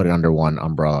put it under one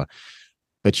umbrella.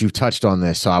 But you've touched on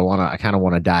this, so I kind of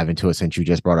want to dive into it since you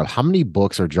just brought up. How many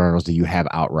books or journals do you have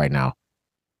out right now?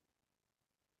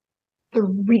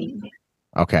 3.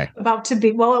 Okay. About to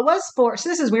be, well, it was 4. So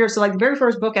this is weird. So like the very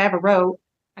first book I ever wrote,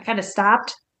 I kind of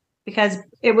stopped because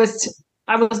I was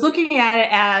looking at it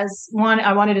as one,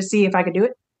 I wanted to see if I could do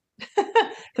it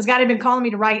because God had been calling me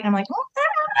to write. And I'm like, oh, I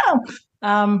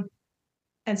don't know.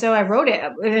 And so I wrote it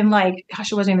in like,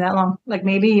 gosh, it wasn't even that long, like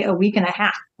maybe a week and a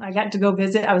half. I got to go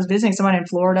visit. I was visiting someone in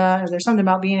Florida. There's something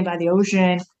about being by the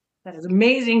ocean that is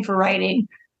amazing for writing.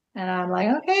 And I'm like,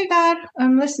 okay, God,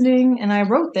 I'm listening. And I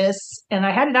wrote this and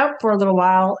I had it out for a little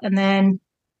while. And then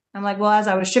I'm like, well, as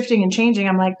I was shifting and changing,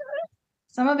 I'm like,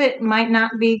 some of it might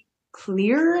not be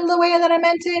clear the way that I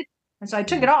meant it. And so I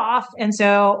took it off. And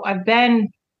so I've been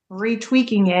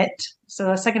retweaking it. So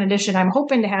the second edition, I'm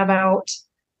hoping to have out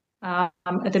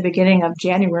at the beginning of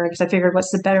January, because I figured what's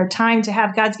the better time to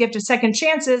have God's gift of second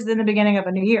chances than the beginning of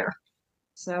a new year.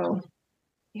 So,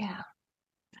 yeah.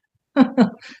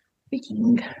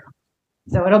 Speaking.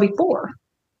 So it'll be 4.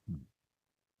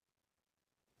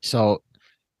 So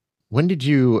when did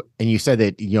you, and you said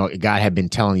that, God had been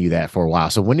telling you that for a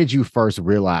while. So when did you first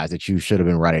realize that you should have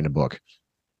been writing a book?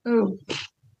 Oh,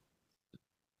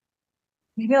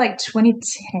 maybe like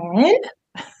 2010.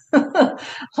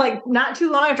 Like not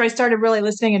too long after I started really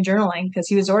listening and journaling, because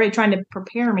he was already trying to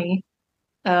prepare me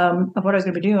of what I was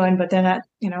going to be doing. But then I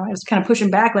was kind of pushing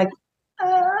back, like,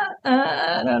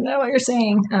 I don't know what you're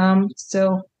saying.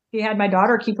 So he had my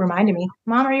daughter keep reminding me,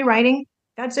 Mom, are you writing?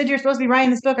 God said you're supposed to be writing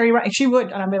this book. Are you writing? She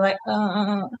would. And I'd be like,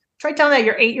 try telling that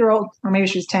your 8-year-old, or maybe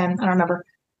she's 10. I don't remember.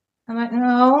 I'm like,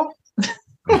 no.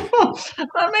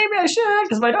 Well, maybe I should,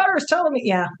 because my daughter is telling me.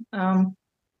 Yeah.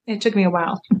 It took me a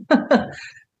while.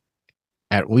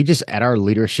 At our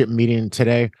leadership meeting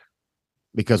today,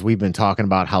 because we've been talking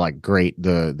about how like great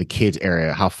the kids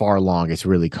area, how far along it's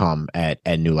really come at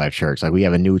New Life Church. Like we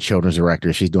have a new children's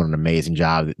director. She's doing an amazing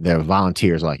job. Their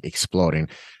volunteers are like exploding.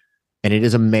 And it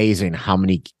is amazing how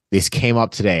many, this came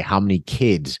up today, how many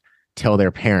kids tell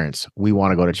their parents, we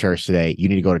want to go to church today. You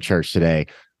need to go to church today.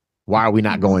 Why are we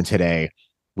not going today?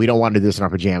 We don't want to do this in our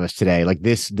pajamas today. Like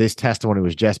this testimony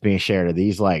was just being shared of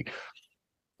these,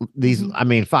 I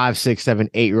mean, 5, 6, 7,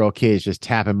 8-year-old kids just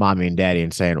tapping mommy and daddy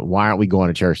and saying, why aren't we going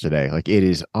to church today? Like it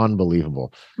is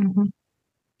unbelievable. Mm-hmm.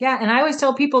 Yeah. And I always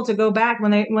tell people to go back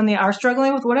when they are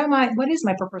struggling with what is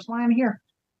my purpose? Why I'm here?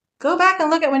 Go back and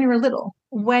look at when you were little,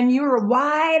 when you were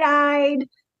wide-eyed,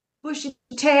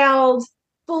 bushy-tailed,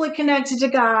 fully connected to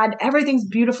God. Everything's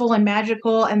beautiful and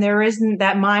magical, and there isn't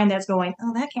that mind that's going,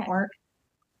 oh, that can't work.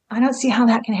 I don't see how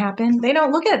that can happen. They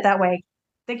don't look at it that way.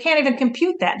 They can't even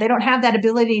compute that. They don't have that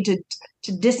ability to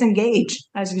disengage,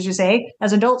 as you say.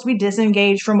 As adults, we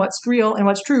disengage from what's real and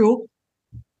what's true.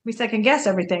 We second guess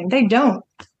everything. They don't.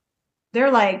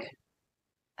 They're like,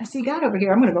 I see God over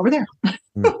here. I'm going to go over there.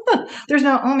 There's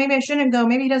no, oh, maybe I shouldn't go.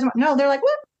 Maybe he doesn't. No, they're like,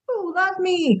 woo, love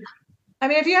me. I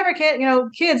mean, if you ever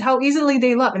kids, how easily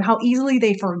they love and how easily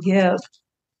they forgive.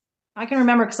 I can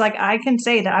remember because I can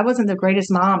say that I wasn't the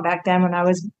greatest mom back then when I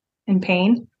was in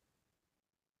pain.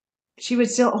 She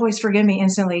would still always forgive me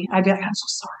instantly. I'd be like, I'm so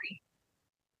sorry.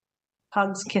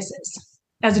 Hugs, kisses.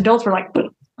 As adults, we're like,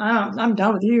 I'm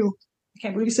done with you. I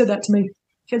can't believe you said that to me.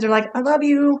 Kids are like, I love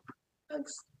you.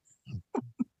 Hugs.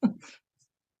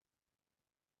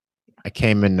 I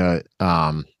came into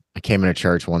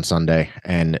church one Sunday,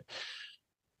 and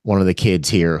one of the kids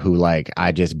here who like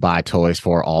I just buy toys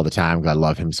for all the time because I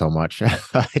love him so much.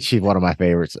 She's one of my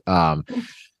favorites.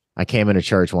 I came into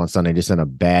church one Sunday just in a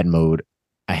bad mood.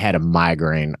 I had a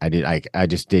migraine. I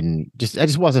just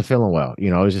wasn't feeling well.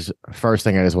 You know, it was just first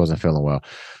thing, I just wasn't feeling well.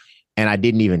 And I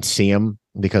didn't even see him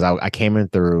because I came in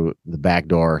through the back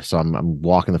door. So I'm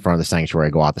walking the front of the sanctuary,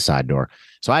 I go out the side door.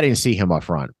 So I didn't see him up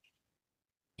front.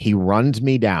 He runs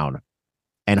me down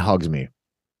and hugs me.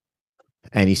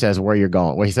 And he says, where you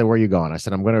going? Well, he said, where are you going? I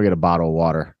said, I'm going to get a bottle of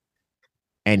water.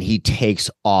 And he takes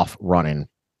off running.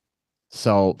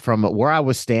 So from where I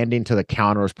was standing to the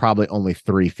counter was probably only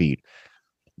 3 feet.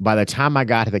 By the time I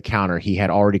got to the counter, he had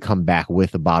already come back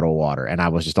with a bottle of water, and I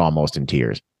was just almost in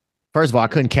tears. First of all, I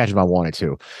couldn't catch him if I wanted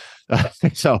to.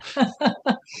 So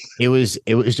it was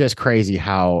just crazy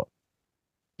how,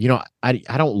 you know, I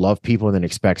don't love people and then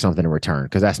expect something in return,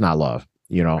 because that's not love.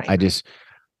 You know, right.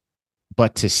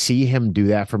 But to see him do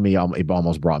that for me, it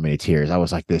almost brought me to tears. I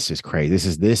was like, this is crazy.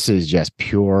 This is just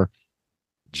pure,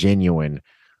 genuine,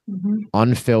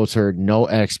 unfiltered, no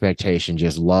expectation,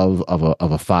 just love of a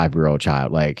 5-year-old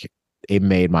child. Like, it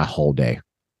made my whole day,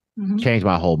 changed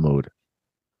my whole mood.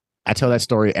 I tell that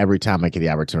story every time I get the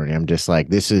opportunity. I'm just like,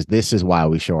 this is why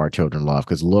we show our children love,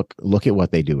 because look at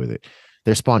what they do with it.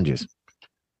 They're sponges.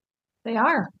 They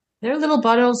are. They're little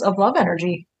bottles of love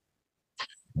energy.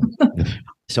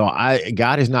 So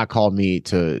God has not called me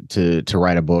to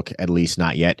write a book, at least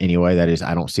not yet. Anyway, that is,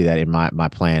 I don't see that in my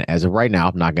plan as of right now.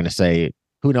 I'm not going to say,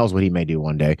 who knows what he may do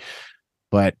one day.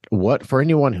 But what, for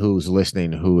anyone who's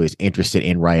listening who is interested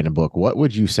in writing a book, what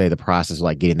would you say the process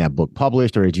like getting that book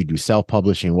published, or did you do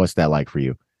self-publishing? What's that like for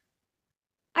you?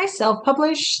 I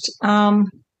self-published, and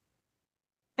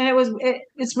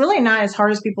it's really not as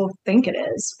hard as people think it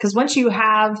is, because once you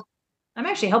have, I'm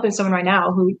actually helping someone right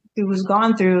now who was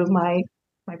gone through my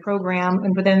program,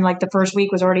 and within like the first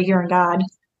week was already hearing God,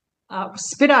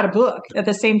 spit out a book. At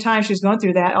the same time she was going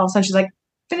through that, all of a sudden she's like,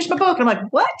 finish my book. And I'm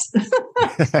like, what?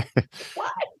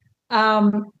 What?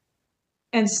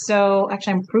 And so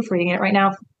actually I'm proofreading it right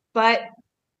now, but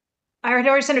I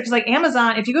already sent it, because like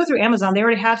Amazon, if you go through Amazon, they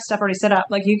already have stuff already set up.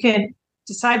 Like, you can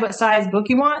decide what size book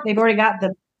you want. They've already got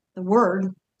the word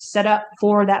set up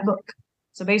for that book.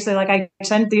 So basically, like, I'm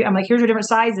like, here's your different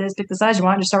sizes, pick the size you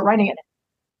want, and just start writing it.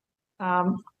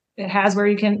 It has where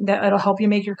it'll help you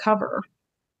make your cover.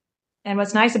 And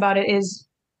what's nice about it is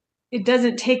it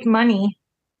doesn't take money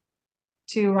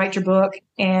to write your book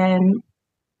and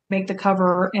make the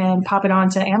cover and pop it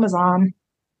onto Amazon.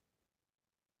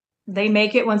 They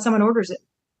make it when someone orders it.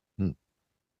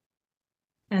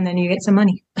 And then you get some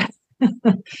money.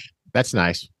 That's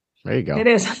nice. There you go. It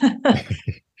is.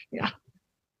 Yeah.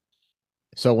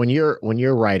 So when you're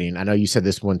writing, I know you said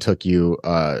this one took you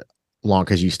long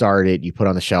because you started, you put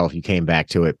on the shelf, you came back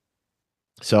to it.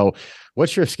 So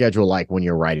what's your schedule like when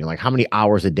you're writing? Like how many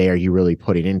hours a day are you really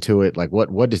putting into it? Like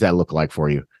what does that look like for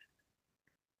you?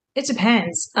 It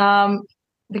depends.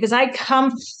 Because I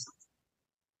come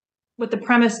with the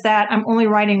premise that I'm only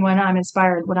writing when I'm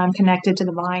inspired, when I'm connected to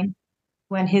the vine,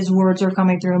 when his words are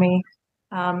coming through me.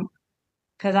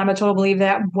 Because I'm a total believer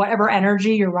that whatever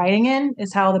energy you're writing in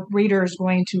is how the reader is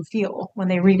going to feel when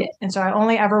they read it. And so I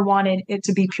only ever wanted it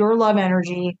to be pure love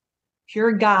energy,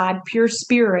 pure God, pure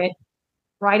spirit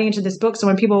writing into this book. So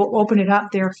when people open it up,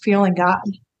 they're feeling God,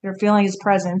 they're feeling his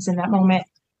presence in that moment.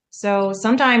 So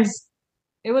sometimes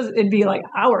it'd be like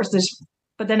hours.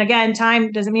 But then again,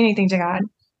 time doesn't mean anything to God.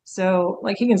 So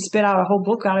like he can spit out a whole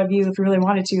book out of you if you really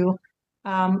wanted to.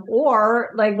 Or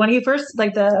like when he first,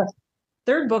 like the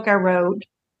third book I wrote,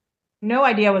 no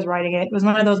idea I was writing it. It was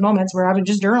one of those moments where I was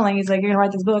just journaling. He's like, "You're gonna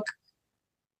write this book,"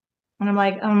 and I'm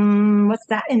like, what's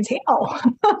that entail?" I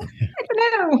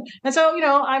don't know. And so,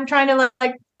 I'm trying to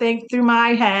like think through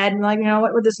my head, and like,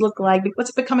 what would this look like?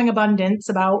 What's becoming abundance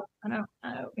about? I don't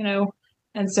know.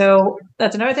 And so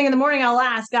that's another thing in the morning. I'll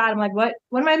ask God. I'm like, what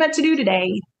am I meant to do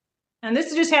today? And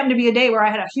this just happened to be a day where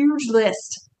I had a huge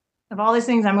list of all these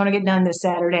things I'm going to get done this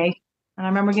Saturday. And I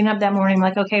remember getting up that morning,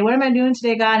 like, okay, what am I doing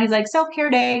today, God? He's like, self-care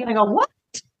day. And I go, what?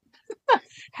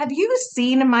 Have you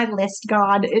seen my list,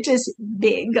 God? It's just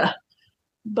big.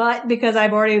 But because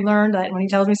I've already learned that when he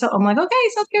tells me so, I'm like, okay,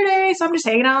 self-care day. So I'm just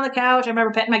hanging out on the couch. I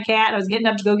remember petting my cat. I was getting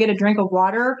up to go get a drink of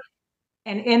water.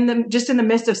 And in the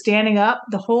midst of standing up,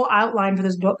 the whole outline for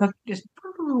this book just,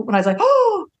 when I was like,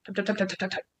 oh, tuck, tuck, tuck, tuck, tuck,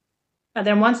 tuck. And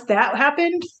then once that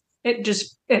happened,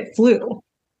 it flew.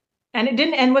 And it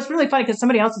didn't. And what's really funny, because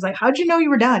somebody else is like, how'd you know you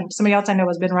were done? Somebody else I know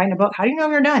has been writing a book. How do you know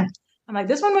you're done? I'm like,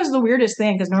 this one was the weirdest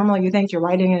thing, because normally you think you're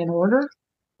writing it in order.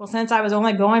 Well, since I was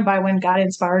only going by when God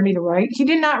inspired me to write, he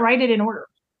did not write it in order.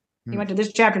 He went to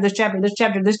this chapter, this chapter, this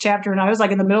chapter, this chapter. And I was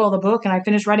like in the middle of the book and I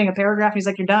finished writing a paragraph. And he's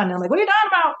like, you're done. And I'm like, what are you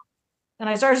talking about? And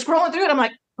I started scrolling through it. I'm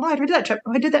like, oh, I did that chapter.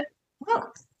 Oh, I did that. Oh,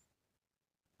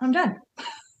 I'm done.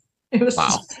 It was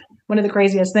Wow. one of the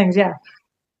craziest things. Yeah.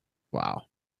 Wow.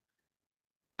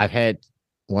 I've had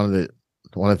one of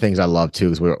the things I love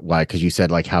too is because you said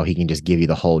like how he can just give you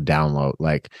the whole download.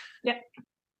 Like, yeah.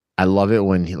 I love it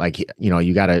when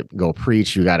you got to go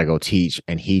preach, you got to go teach,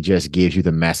 and he just gives you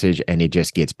the message and it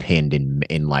just gets pinned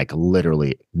in like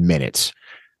literally minutes.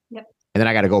 Yep. And then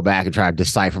I got to go back and try to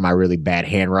decipher my really bad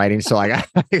handwriting. So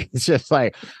it's just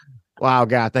like, wow,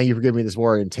 God, thank you for giving me this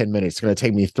word in 10 minutes. It's going to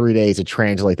take me 3 days to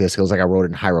translate this. It was like I wrote it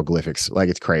in hieroglyphics. Like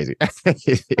it's crazy.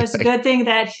 It's a good thing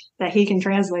that he can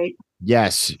translate.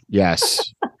 Yes.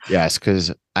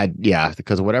 Because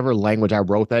whatever language I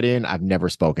wrote that in, I've never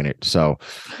spoken it. So,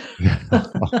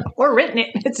 or written it.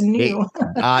 It's new.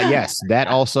 Yes, that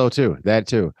also too. That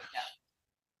too.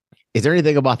 Is there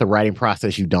anything about the writing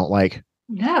process you don't like?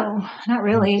 No, not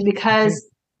really, because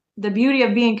the beauty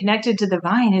of being connected to the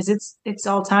vine is it's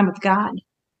all time with God.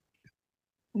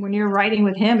 When you're writing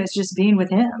with him, it's just being with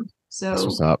him. So that's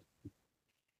what's up.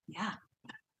 Yeah.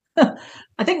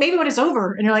 I think maybe when it's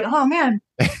over and you're like, oh man,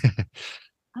 I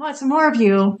want some more of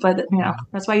you. But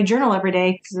that's why you journal every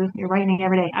day, because you're writing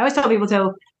every day. I always tell people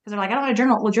because they're like, I don't want to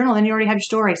journal. Well, journal, then you already have your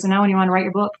story. So now when you want to write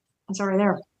your book, it's already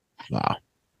there. Wow.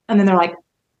 And then they're like,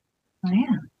 oh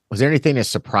yeah. Was there anything that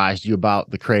surprised you about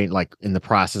the creating, like in the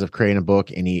process of creating a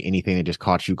book? Anything that just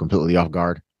caught you completely off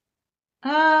guard?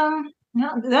 No, the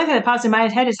only thing that pops in my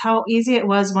head is how easy it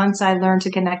was once I learned to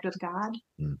connect with God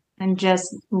and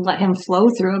just let him flow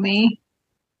through me.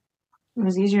 It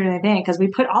was easier than I think, because we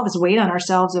put all this weight on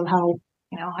ourselves of how,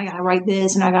 I got to write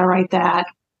this and I got to write that.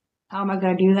 How am I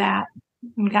going to do that?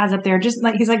 And God's up there just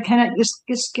like, he's like, kind of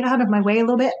just get out of my way a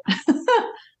little bit.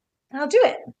 I'll do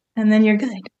it. And then you're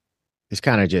good. This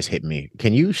kind of just hit me.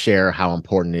 Can you share how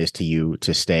important it is to you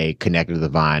to stay connected to the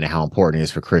vine and how important it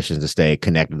is for Christians to stay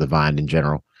connected to the vine in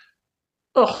general?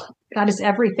 Oh, God is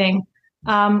everything.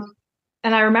 And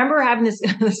I remember having this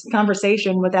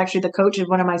conversation with actually the coach of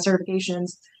one of my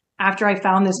certifications after I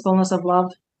found this fullness of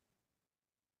love.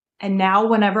 And now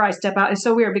whenever I step out, it's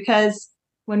so weird because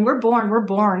when we're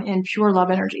born in pure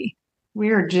love energy.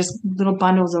 We are just little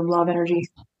bundles of love energy.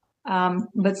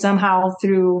 But somehow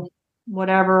through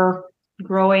whatever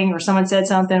growing or someone said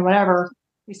something, whatever,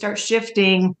 we start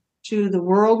shifting to the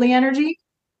worldly energy.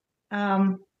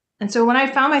 And so when I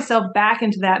found myself back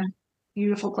into that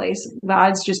beautiful place,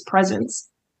 God's just presence,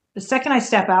 the second I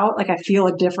step out, like I feel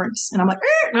a difference. And I'm like,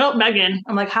 no, Megan.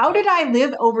 I'm like, how did I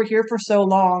live over here for so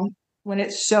long when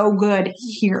it's so good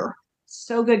here?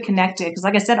 So good connected. Because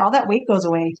like I said, all that weight goes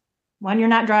away. One, you're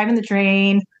not driving the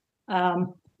train.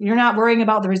 You're not worrying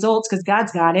about the results because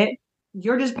God's got it.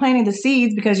 You're just planting the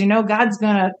seeds because you know God's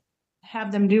going to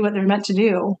have them do what they're meant to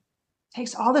do. It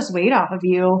takes all this weight off of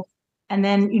you. And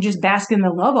then you just bask in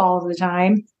the love all of the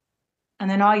time. And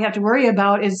then all you have to worry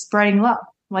about is spreading love,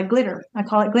 like glitter. I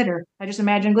call it glitter. I just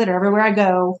imagine glitter everywhere I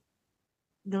go.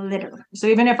 Glitter. So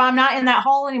even if I'm not in that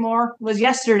hall anymore, it was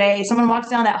yesterday, someone walks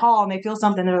down that hall and they feel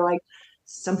something. They're like,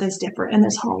 something's different in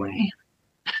this hallway.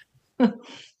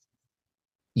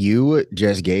 You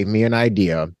just gave me an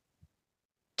idea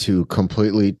to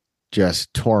completely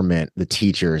just torment the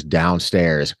teachers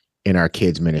downstairs in our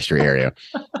kids ministry area.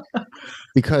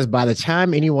 Because by the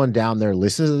time anyone down there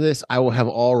listens to this, I will have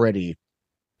already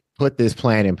put this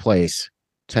plan in place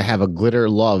to have a glitter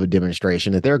love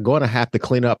demonstration that they're going to have to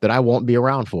clean up that I won't be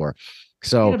around for.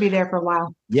 So it'll be there for a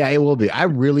while. Yeah, it will be. I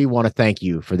really want to thank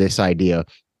you for this idea.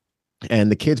 And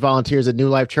the kids volunteers at New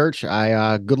Life Church,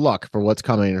 good luck for what's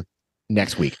coming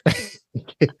next week.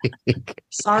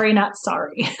 Sorry, not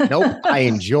sorry. Nope. I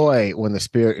enjoy when the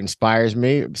Spirit inspires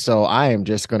me. So I am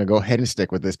just going to go ahead and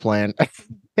stick with this plan.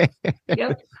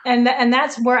 Yep. And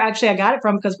that's where actually I got it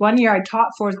from, because one year I taught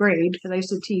fourth grade because I used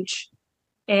to teach.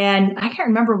 And I can't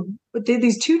remember what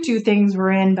these tutu things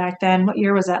were in back then. What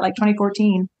year was that? Like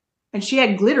 2014. And she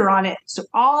had glitter on it. So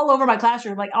all over my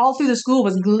classroom, like all through the school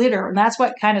was glitter. And that's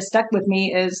what kind of stuck with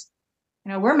me is,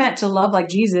 we're meant to love like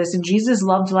Jesus, and Jesus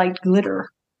loved like glitter.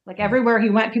 Like everywhere he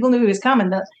went, people knew he was coming.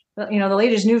 The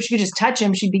lady just knew if she could just touch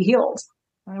him, she'd be healed.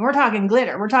 I mean, we're talking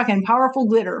glitter. We're talking powerful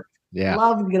glitter. Yeah.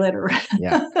 Love glitter.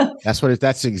 Yeah.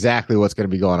 That's exactly what's going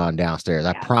to be going on downstairs.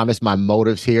 I promise my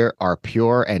motives here are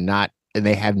pure and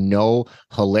they have no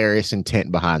hilarious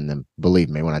intent behind them. Believe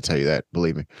me when I tell you that.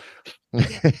 Believe me.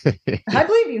 I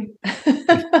believe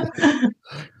you.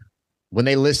 When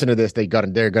they listen to this, they're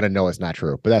gonna know it's not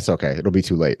true, but that's okay. It'll be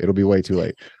too late. It'll be way too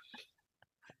late.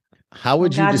 How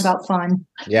would you? God's about fun.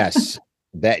 Yes,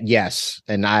 yes,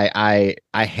 and I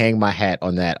hang my hat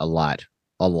on that a lot.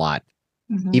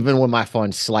 Mm-hmm. Even when my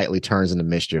fun slightly turns into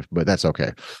mischief, but that's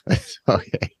okay.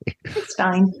 Okay, it's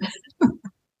fine.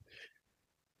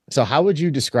 So, how would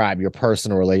you describe your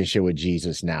personal relationship with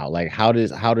Jesus now? Like, how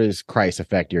does Christ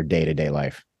affect your day-to-day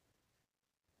life?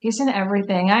 He's in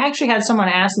everything. I actually had someone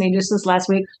ask me just this last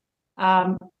week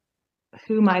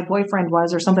who my boyfriend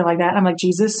was or something like that. I'm like,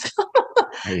 Jesus.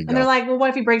 And they're like, well, what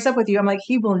if he breaks up with you? I'm like,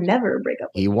 he will never break up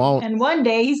with He won't. And one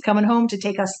day he's coming home to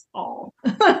take us all.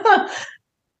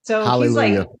 So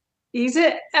Hallelujah. he's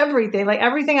at everything. Like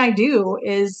everything I do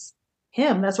is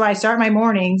him. That's why I start my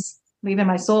mornings, leaving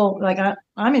my soul. Like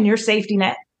I'm in your safety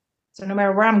net. So no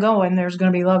matter where I'm going, there's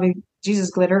going to be loving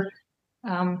Jesus glitter.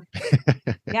 Yeah.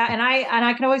 And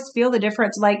I can always feel the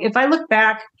difference. Like if I look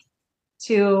back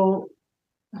to,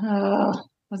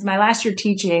 was my last year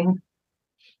teaching,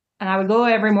 and I would go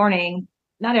every morning,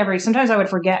 sometimes I would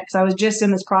forget because I was just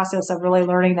in this process of really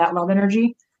learning that love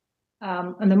energy.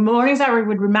 And the mornings I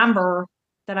would remember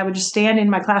that I would just stand in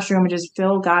my classroom and just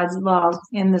feel God's love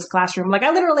in this classroom. Like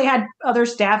I literally had other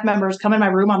staff members come in my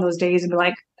room on those days and be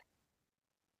like,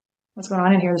 what's going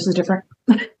on in here? This is different.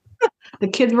 The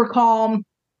kids were calm.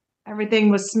 Everything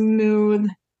was smooth.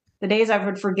 The days I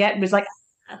would forget was like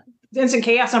instant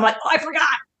chaos. I'm like, oh, I forgot.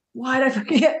 Why did I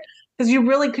forget? Because you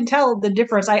really could tell the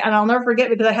difference. And I'll never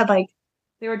forget because I had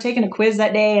they were taking a quiz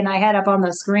that day and I had up on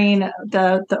the screen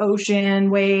the ocean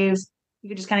waves. You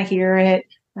could just kind of hear it.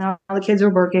 And all the kids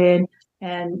were working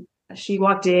and she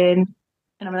walked in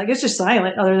and I'm like, it's just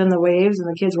silent other than the waves and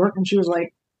the kids working. She was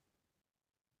like,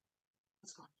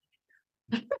 what's going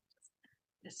on?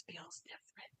 This feels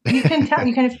different. You can tell,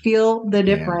 you kind of feel the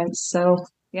difference. Yeah. So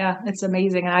yeah, it's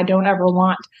amazing. And I don't ever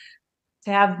want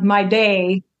to have my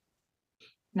day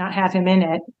not have him in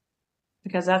it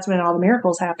because that's when all the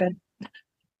miracles happen.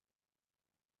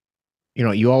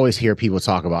 You always hear people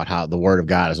talk about how the word of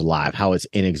God is alive, how it's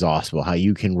inexhaustible, how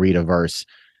you can read a verse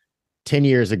 10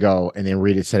 years ago and then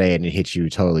read it today and it hits you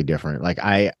totally different. Like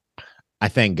I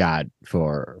thank God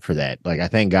for that. Like I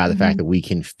thank God the fact that we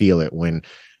can feel it when,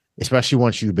 especially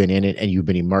once you've been in it and you've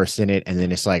been immersed in it. And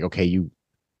then it's like, okay, you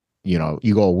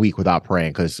go a week without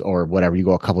praying or whatever, you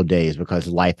go a couple of days because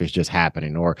life is just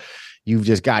happening, or you've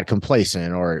just got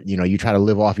complacent, or, you try to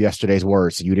live off yesterday's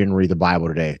words. So you didn't read the Bible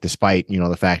today, despite,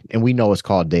 the fact, and we know it's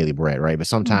called daily bread, right? But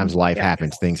sometimes life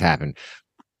happens, things happen.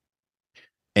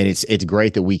 And it's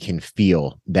great that we can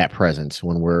feel that presence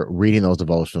when we're reading those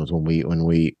devotionals,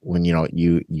 when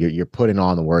you're putting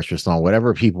on the worship song,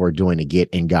 whatever people are doing to get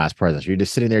in God's presence. You're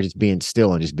just sitting there, just being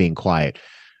still and just being quiet.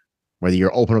 Whether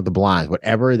you're open up the blinds,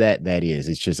 whatever that is,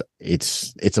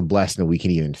 it's a blessing that we can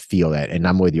even feel that. And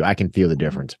I'm with you. I can feel the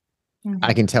difference.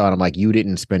 I can tell. And I'm like, you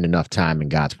didn't spend enough time in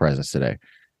God's presence today.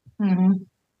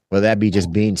 Whether that be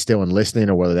just being still and listening,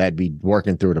 or whether that be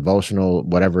working through a devotional,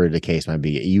 whatever the case might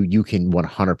be, you can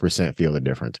 100% feel the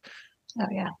difference. Oh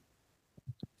yeah,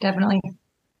 definitely.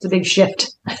 It's a big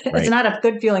shift. Right. It's not a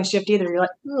good feeling shift either. You're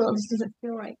like, oh, this doesn't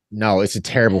feel right. No, it's a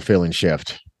terrible feeling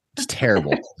shift. It's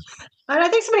terrible. I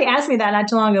think somebody asked me that not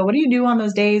too long ago. What do you do on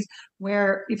those days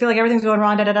where you feel like everything's going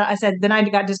wrong? Da, da, da. I said, then I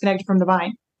got disconnected from the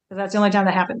vine, because that's the only time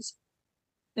that happens.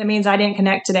 That means I didn't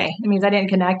connect today. It means I didn't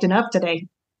connect enough today.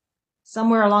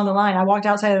 Somewhere along the line, I walked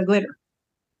outside of the glitter.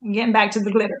 I'm getting back to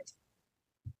the glitter.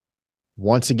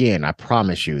 Once again, I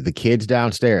promise you, the kids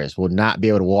downstairs will not be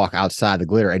able to walk outside the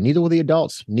glitter, and neither will the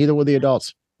adults. Neither will the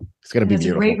adults. It's going to be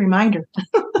beautiful. A great reminder.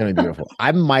 It's going to be beautiful.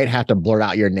 I might have to blurt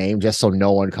out your name just so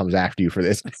no one comes after you for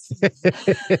this.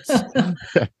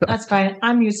 That's fine.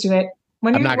 I'm used to it.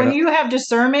 When you have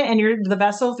discernment and you're the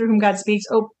vessel through whom God speaks,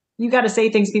 you got to say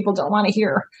things people don't want to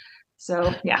hear.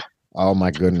 So, yeah. Oh,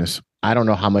 my goodness. I don't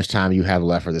know how much time you have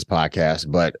left for this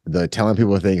podcast, but the telling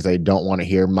people things they don't want to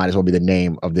hear might as well be the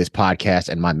name of this podcast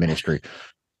and my ministry.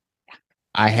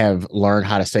 I have learned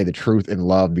how to say the truth in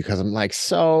love, because I'm like,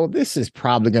 so this is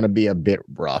probably going to be a bit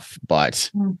rough,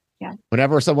 but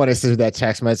whenever someone sends that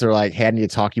text message, they're like, hey, I need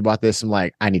to talk to you about this. I'm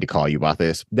like, I need to call you about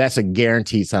this. That's a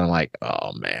guaranteed sign. I'm like,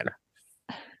 oh man,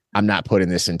 I'm not putting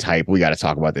this in type. We got to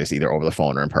talk about this either over the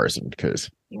phone or in person,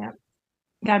 because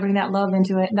got to bring that love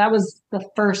into it. That was the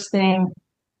first thing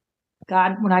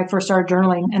God, when I first started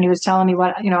journaling and he was telling me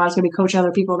what, I was going to be coaching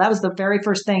other people. That was the very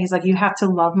first thing. He's like, you have to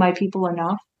love my people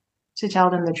enough to tell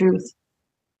them the truth,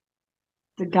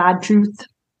 the God truth.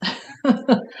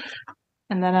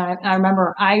 And then I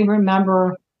remember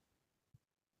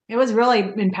it was really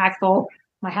impactful.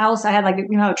 My house, I had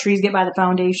how trees get by the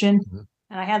foundation. Mm-hmm.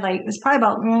 And I had it's probably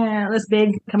about this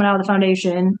big coming out of the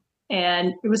foundation,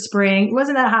 and it was spring. It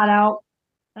wasn't that hot out.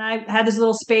 And I had this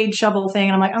little spade shovel thing,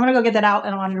 and I'm like, I'm going to go get that out,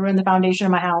 and I wanted to ruin the foundation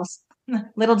of my house.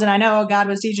 Little did I know God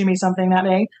was teaching me something that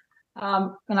day.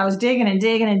 And I was digging and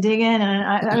digging and digging. And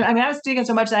I was digging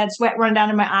so much that I had sweat running down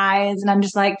in my eyes, and I'm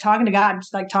just talking to God,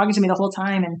 just talking to me the whole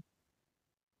time. And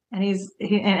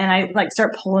I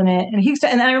start pulling it.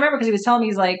 And I remember because he was telling me,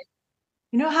 he's like,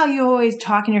 you know how you always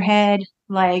talk in your head,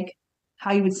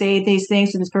 how you would say these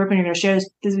things to this person, you're going to share this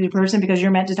with your person because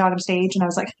you're meant to talk on stage. And I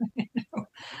was like, no.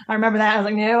 I remember that. I was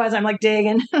like, no, as I'm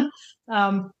digging.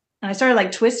 And I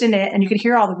started twisting it, and you could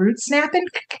hear all the roots snapping.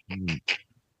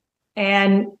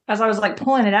 And as I was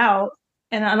pulling it out,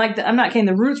 and I'm not kidding,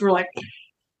 the roots were and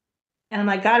I'm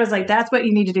like, God was like, that's what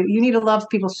you need to do. You need to love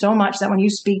people so much that when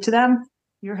you speak to them,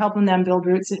 you're helping them build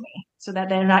roots in me so that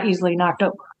they're not easily knocked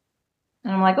over.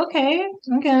 And I'm like, okay,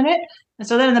 I'm getting it. And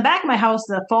so then in the back of my house,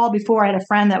 the fall before, I had a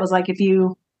friend that was if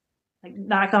you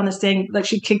knock on this thing,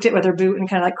 she kicked it with her boot and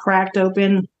kind of cracked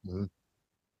open. Mm-hmm.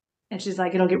 And she's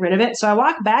like, it'll get rid of it. So I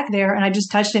walked back there and I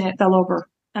just touched it and it fell over.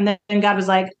 And then God was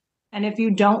like, and if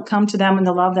you don't come to them in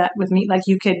the love that with me,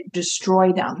 you could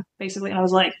destroy them, basically. And I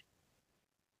was like,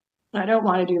 I don't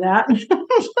want to do that.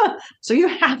 So you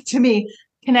have to be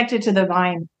connected to the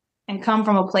vine and come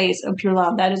from a place of pure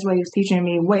love. That is what he was teaching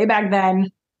me way back then,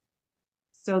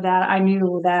 so that I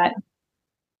knew that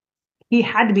he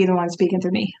had to be the one speaking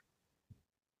through me.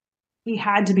 He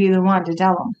had to be the one to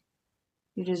tell them.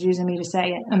 You're just using me to say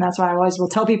it. And that's why I always will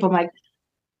tell people,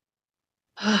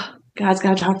 God's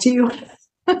got to talk to you.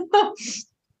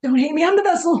 Don't hate me, I'm the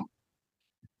vessel.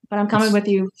 But I'm coming with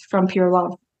you from pure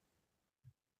love.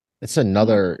 It's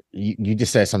another, you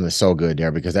just said something so good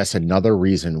there, because that's another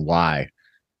reason why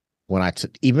when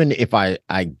even if I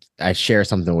share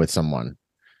something with someone,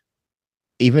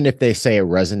 even if they say it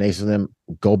resonates with them,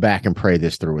 go back and pray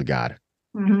this through with God.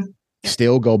 Mm-hmm.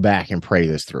 Still go back and pray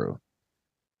this through.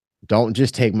 Don't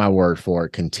just take my word for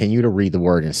it. Continue to read the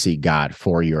word and seek God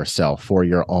for yourself, for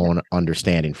your own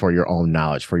understanding, for your own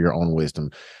knowledge, for your own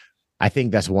wisdom. I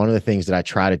think that's one of the things that I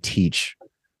try to teach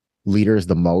leaders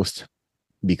the most,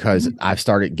 because I've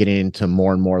started getting into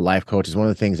more and more life coaches. One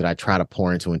of the things that I try to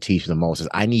pour into and teach the most is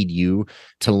I need you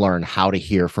to learn how to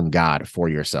hear from God for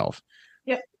yourself.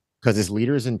 Yep. Because as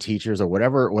leaders and teachers, or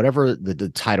whatever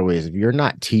the title is, if you're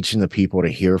not teaching the people to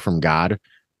hear from God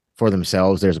for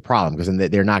themselves, there's a problem, because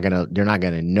then they're not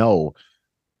gonna know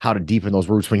how to deepen those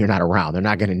roots when you're not around. They're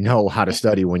not gonna know how to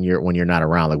study when you're not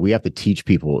around. We have to teach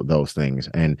people those things.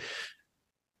 And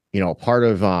part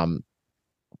of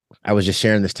I was just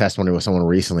sharing this testimony with someone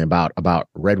recently about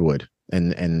redwood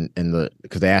and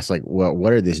because they asked well,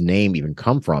 where did this name even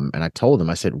come from? And I told them,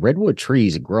 I said, redwood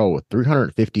trees grow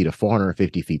 350 to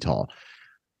 450 feet tall.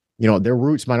 Their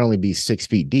roots might only be 6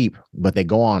 feet deep, but they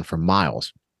go on for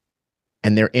miles,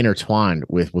 and they're intertwined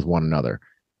with one another.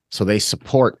 So they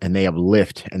support and they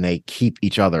uplift and they keep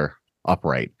each other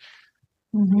upright.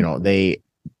 Mm-hmm.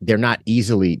 they're not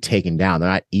easily taken down. They're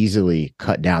not easily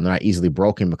cut down. They're not easily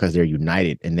broken because they're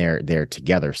united and they're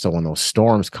together. So when those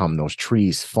storms come, those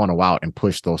trees funnel out and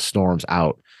push those storms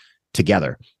out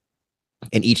together.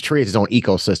 And each tree has its own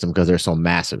ecosystem because they're so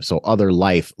massive. So other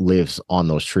life lives on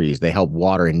those trees. They help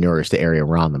water and nourish the area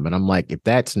around them. And I'm like, if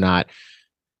that's not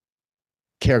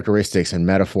characteristics and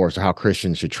metaphors of how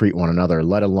Christians should treat one another,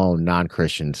 let alone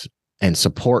non-Christians, and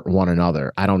support one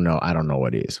another, I don't know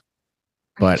what is.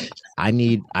 But I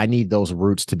need those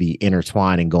roots to be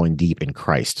intertwined and going deep in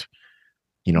Christ.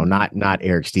 Not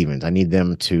Eric Stevens. I need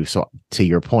them to, so to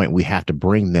your point, we have to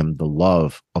bring them the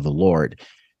love of the Lord,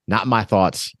 not my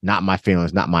thoughts, not my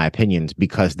feelings, not my opinions,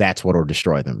 because that's what will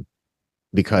destroy them.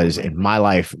 Because in my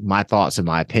life, my thoughts and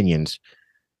my opinions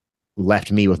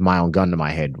left me with my own gun to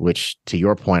my head, which, to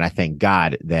your point, I thank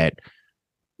God that,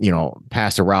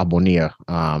 Pastor Ralph Bonilla,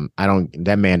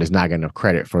 that man does not get enough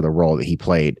credit for the role that he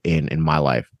played in my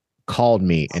life, called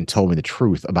me and told me the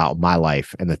truth about my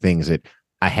life and the things that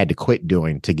I had to quit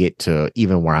doing to get to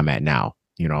even where I'm at now,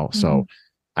 So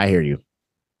I hear you.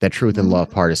 That truth and love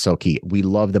part is so key. We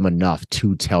love them enough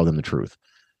to tell them the truth.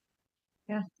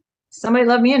 Yeah. Somebody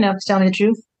loved me enough to tell me the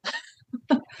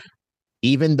truth.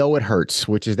 Even though it hurts,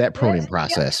 which is that pruning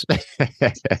process.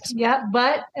 Yeah.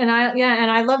 And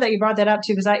I love that you brought that up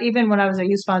too, because even when I was a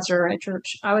youth sponsor at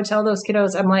church, I would tell those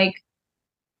kiddos, I'm like,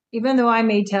 even though I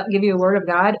may give you a word of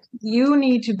God, you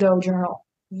need to go journal.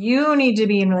 You need to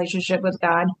be in relationship with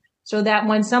God so that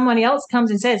when someone else comes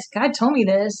and says, God told me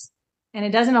this, and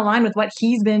it doesn't align with what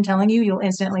he's been telling you, you'll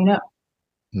instantly know.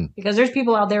 Because there's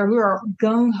people out there who are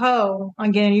gung-ho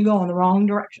on getting you going the wrong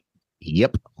direction.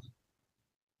 Yep.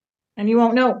 And you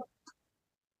won't know.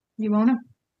 You won't know.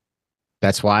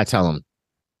 That's why I tell them,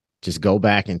 just go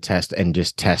back and test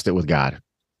it with God.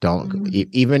 Don't,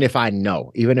 even if I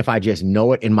just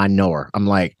know it in my knower, I'm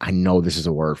like, I know this is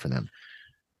a word for them,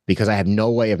 because I have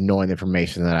no way of knowing the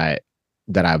information that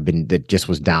just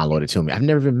was downloaded to me. I've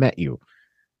never even met you.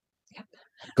 Yep.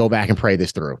 Go back and pray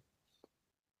this through,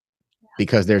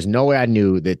 because there's no way I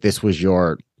knew that this was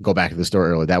go back to the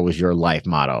story earlier, that was your life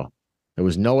motto. There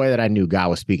was no way that I knew God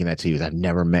was speaking that to you. I've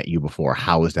never met you before.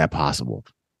 How is that possible?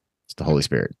 It's the Holy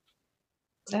Spirit.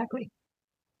 Exactly.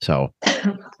 So this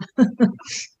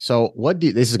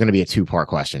is going to be a 2-part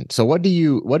question. So what do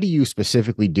you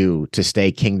specifically do to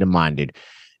stay kingdom minded?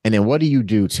 And then what do you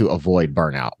do to avoid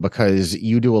burnout? Because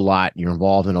you do a lot, you're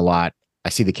involved in a lot. I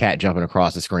see the cat jumping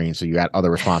across the screen, so you got other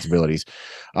responsibilities.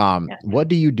 What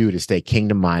do you do to stay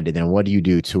kingdom minded? And what do you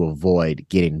do to avoid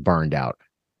getting burned out?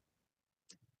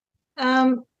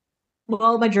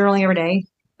 Well, my journaling every day.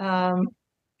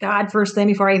 God first thing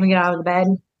before I even get out of the bed.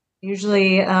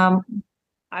 Usually, I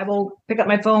will pick up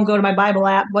my phone, go to my Bible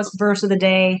app. What's the verse of the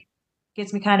day?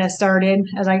 Gets me kind of started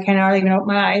as I kind of even open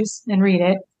my eyes and read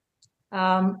it.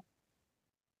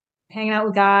 Hanging out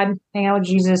with God, hanging out with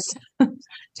Jesus,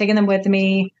 taking them with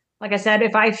me. Like I said,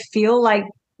 if I feel like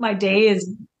my day is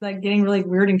like getting really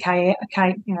weird and chaos,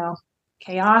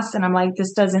 and I'm like,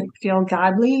 this doesn't feel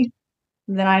godly,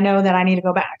 then I know that I need to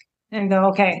go back and go,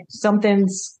 okay,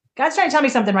 God's trying to tell me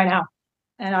something right now.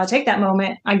 And I'll take that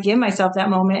moment. I give myself that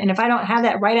moment. And if I don't have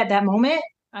that right at that moment,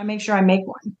 I make sure I make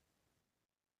one.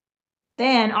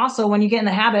 Then also, when you get in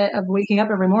the habit of waking up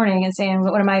every morning and saying,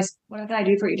 what can I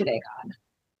do for you today, God?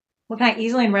 What can I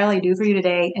easily and readily do for you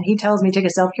today? And he tells me take a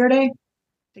self-care day,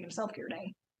 take a self-care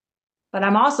day. But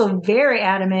I'm also very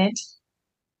adamant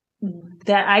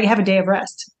that I have a day of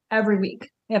rest every week.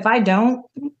 If I don't,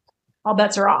 all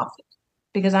bets are off,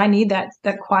 because I need that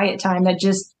quiet time, that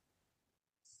just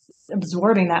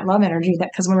absorbing that love energy,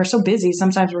 because when we're so busy,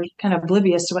 sometimes we're kind of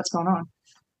oblivious to what's going on.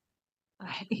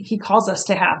 He calls us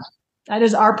to have. That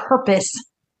is our purpose,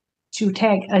 to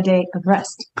take a day of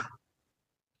rest.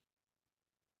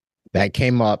 That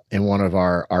came up in one of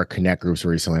our Connect groups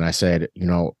recently. And I said,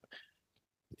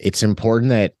 it's important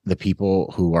that the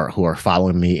people who are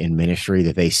following me in ministry,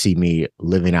 that they see me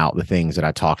living out the things that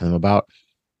I talk to them about.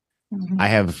 I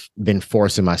have been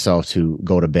forcing myself to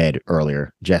go to bed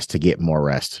earlier just to get more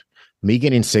rest. Me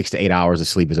getting 6 to 8 hours of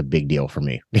sleep is a big deal for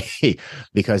me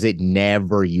because it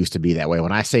never used to be that way.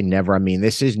 When I say never, I mean,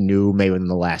 this is new, maybe in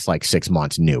the last 6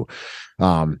 months new.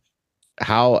 And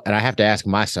I have to ask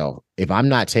myself, if I'm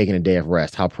not taking a day of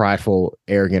rest, how prideful,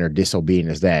 arrogant, or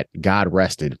disobedient is that? God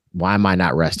rested. Why am I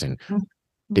not resting?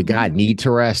 Did God need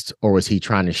to rest, or was he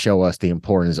trying to show us the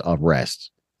importance of rest?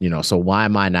 So why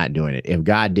am I not doing it? If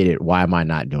God did it, why am I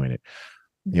not doing it?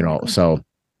 So,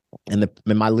 and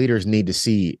my leaders need to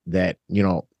see that, you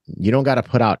don't got to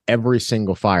put out every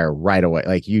single fire right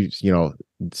away.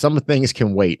 Some things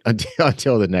can wait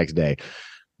until the next day.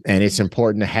 And it's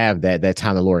important to have that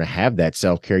time of the Lord and have that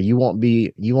self-care. You won't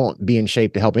be in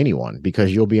shape to help anyone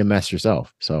because you'll be a mess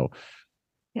yourself. So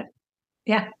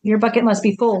yeah, your bucket must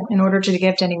be full in order to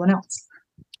give to anyone else.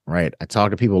 Right. I talk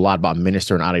to people a lot about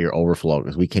ministering out of your overflow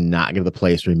because we cannot give the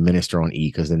place we minister on E,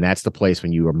 because then that's the place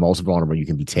when you are most vulnerable, you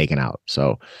can be taken out.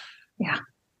 So yeah.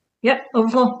 Yep.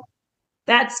 Overflow.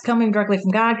 That's coming directly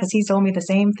from God because he's told me the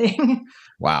same thing.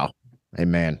 Wow.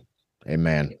 Amen.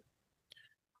 Amen.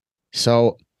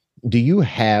 So do you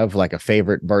have like a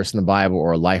favorite verse in the Bible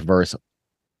or a life verse?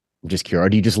 I'm just curious. Or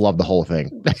do you just love the whole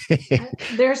thing?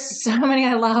 There's so many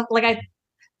I love.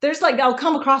 I'll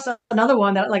come across another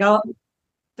one that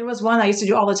there was one I used to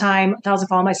do all the time. 1,000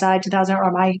 fall on my side, 2,000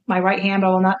 or my right hand, but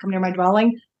I will not come near my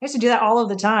dwelling. I used to do that all of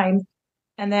the time.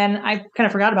 And then I kind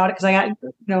of forgot about it because I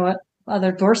got,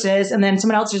 other verses. And then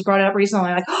someone else just brought it up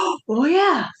recently. I'm like, oh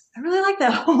yeah, I really like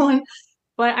that one.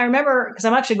 But I remember, because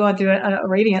I'm actually going through a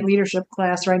Radiant leadership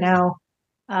class right now.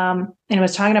 And it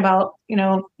was talking about,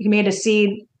 he made a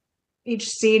seed. Each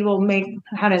seed will make,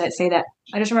 how did it say that?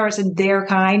 I just remember it said their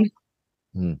kind.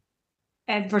 Hmm.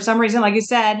 And for some reason, like you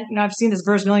said, I've seen this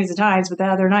verse millions of times, but the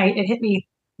other night it hit me,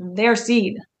 their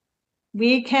seed.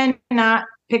 We cannot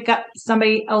pick up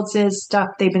somebody else's stuff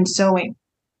they've been sowing.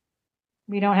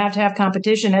 We don't have to have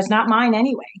competition. That's not mine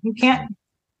anyway. You can't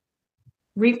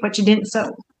reap what you didn't sow.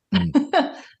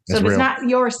 So if it's not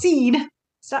your seed,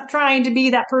 stop trying to be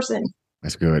that person.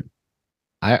 That's good.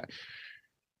 I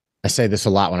say this a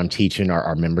lot when I'm teaching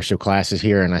our membership classes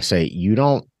here, and I say, you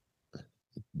don't,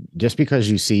 just because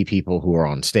you see people who are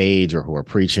on stage or who are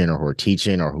preaching or who are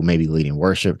teaching or who may be leading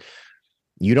worship,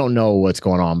 you don't know what's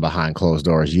going on behind closed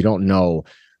doors. You don't know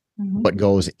what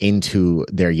goes into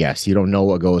their yes. You don't know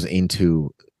what goes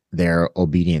into their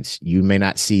obedience. You may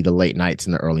not see the late nights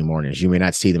and the early mornings. You may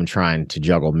not see them trying to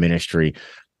juggle ministry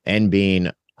and being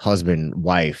husband,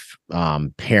 wife,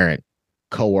 parent,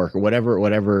 coworker,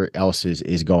 whatever else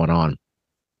is going on.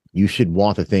 You should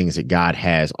want the things that God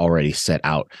has already set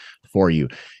out for you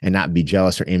and not be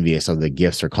jealous or envious of the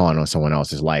gifts or calling on someone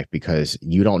else's life, because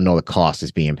you don't know the cost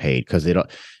that's being paid, because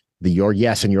your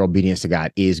yes and your obedience to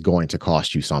God is going to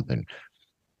cost you something.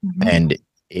 And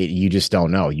you just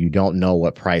don't know. You don't know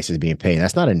what price is being paid.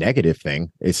 That's not a negative thing.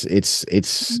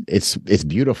 It's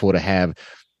beautiful to have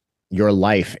your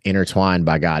life intertwined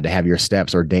by God, to have your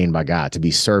steps ordained by God, to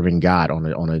be serving God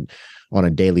on a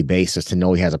daily basis, to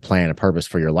know he has a plan and purpose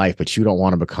for your life. But you don't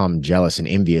want to become jealous and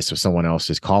envious of someone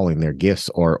else's calling, their gifts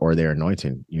or their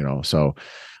anointing, so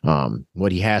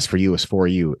what he has for you is for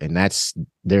you. And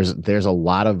there's a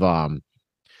lot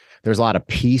of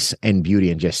peace and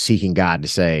beauty in just seeking God to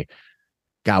say,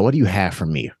 God, what do you have for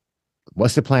me?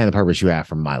 What's the plan and the purpose you have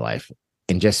for my life?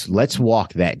 And just let's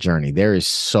walk that journey. There's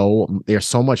so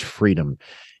much freedom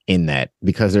in that,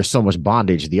 because there's so much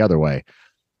bondage the other way.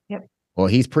 Yep. Well,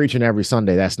 he's preaching every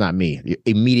Sunday. That's not me.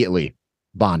 Immediately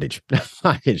bondage.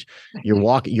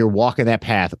 You're walking that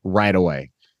path right away.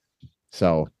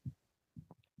 So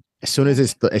as soon as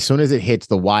it hits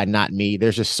the why not me,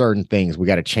 there's just certain things we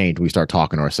got to change when we start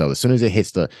talking to ourselves. As soon as it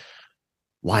hits the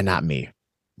why not me?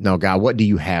 No, God, what do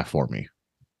you have for me?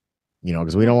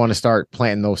 Because we don't want to start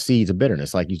planting those seeds of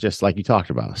bitterness like you talked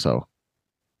about. So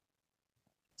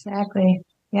exactly.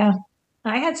 Yeah.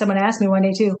 I had someone ask me one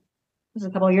day too. This was a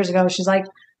couple of years ago. She's like,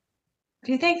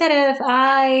 do you think that if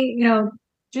I,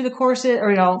 do the courses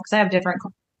or, because I have different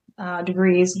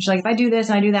degrees, and she's like, if I do this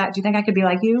and I do that, do you think I could be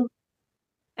like you?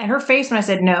 And her face when I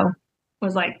said no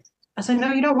was like, I said,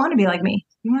 no, you don't want to be like me.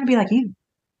 You want to be like you.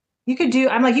 You could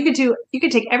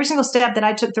take every single step that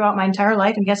I took throughout my entire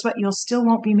life, and guess what? You'll still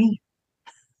won't be me.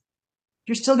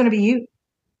 You're still going to be you.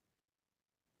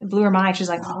 It blew her mind. She's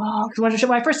like, oh, because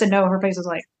when I first said no, her face was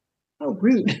like, oh,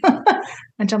 rude.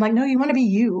 And I'm like, no, you want to be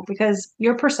you, because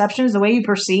your perceptions, the way you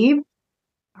perceive,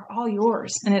 are all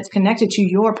yours, and it's connected to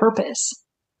your purpose.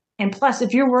 And plus,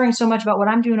 if you're worrying so much about what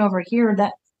I'm doing over here,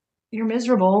 that you're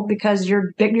miserable, because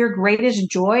your greatest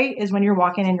joy is when you're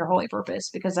walking in your holy purpose,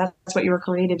 because that's what you were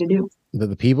created to do.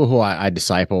 The people who I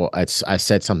disciple, I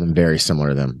said something very similar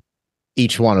to them.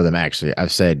 Each one of them, actually,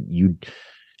 I've said,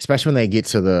 especially when they get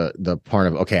to the part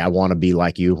of, okay, I want to be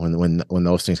like you, when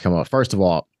those things come up. First of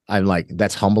all, I'm like,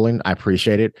 that's humbling. I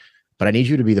appreciate it, but I need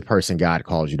you to be the person God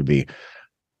calls you to be.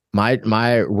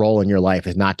 My role in your life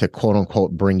is not to quote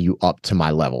unquote bring you up to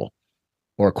my level,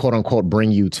 or quote unquote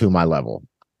bring you to my level.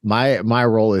 My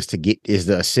role is to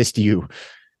assist you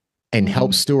and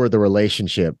help steward the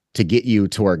relationship to get you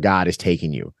to where God is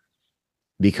taking you.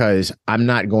 Because I'm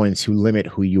not going to limit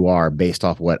who you are based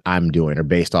off what I'm doing or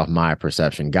based off my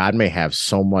perception. God may have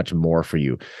so much more for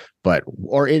you,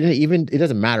 it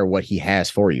doesn't matter what he has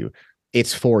for you.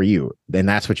 it's for you. Then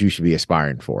that's what you should be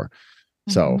aspiring for.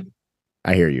 So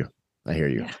I hear you.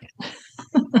 Yeah.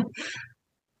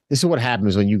 This is what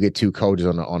happens when you get two coaches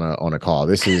on a call.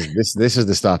 This is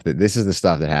the stuff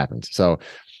that happens. So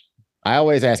I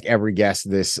always ask every guest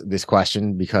this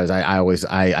question because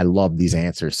I love these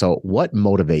answers. So what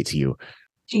motivates you?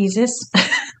 Jesus.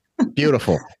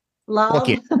 Beautiful. Love.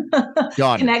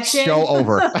 Done. Connection. Show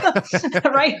over.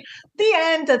 Right. The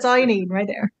end. That's all you need right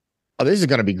there. Oh, this is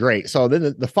going to be great. So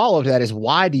then the follow-up to that is,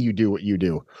 why do you do what you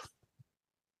do?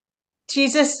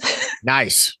 Jesus.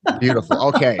 Nice. Beautiful.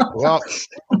 Okay. Well,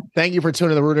 thank you for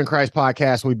tuning in the Rooted in Christ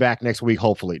podcast. We'll be back next week,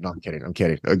 hopefully. No, I'm kidding.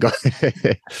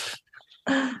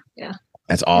 Yeah.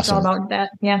 That's awesome. It's all about that.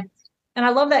 Yeah. And I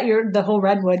love that you're the whole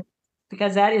Redwood,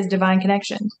 because that is divine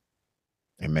connection.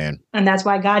 Amen. And that's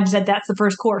why God said that's the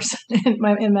first course in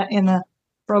the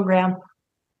program,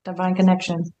 divine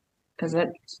connection, because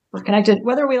we're connected,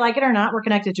 whether we like it or not. We're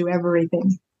connected to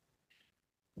everything.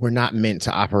 We're not meant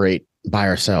to operate by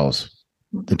ourselves.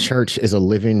 The church is a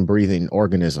living, breathing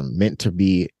organism meant to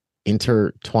be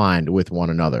intertwined with one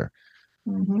another.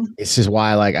 This is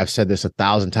why, like I've said this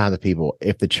 1,000 times to people,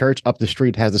 if the church up the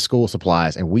street has the school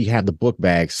supplies and we have the book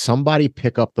bags, somebody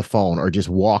pick up the phone or just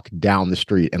walk down the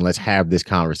street and let's have this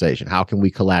conversation. How can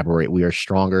we collaborate? We are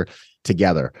stronger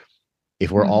together. If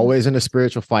we're always in a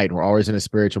spiritual fight and we're always in a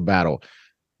spiritual battle,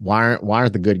 why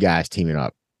aren't the good guys teaming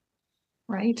up?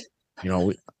 Right. You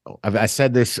know, I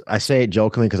said this, I say it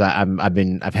jokingly because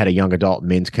I've had a young adult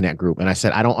men's connect group, and I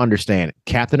said, I don't understand.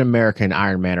 Captain America and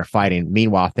Iron Man are fighting.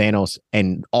 Meanwhile, Thanos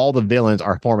and all the villains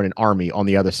are forming an army on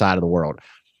the other side of the world.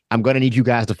 I'm going to need you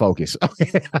guys to focus.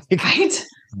 Right.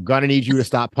 I'm going to need you to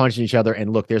stop punching each other.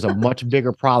 And look, there's a much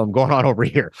bigger problem going on over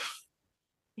here.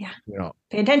 Yeah. You know,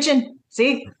 pay attention.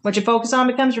 See, what you focus on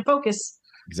becomes your focus.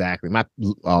 Exactly.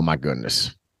 Oh my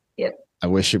goodness. Yep. I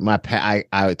wish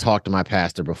I talked to my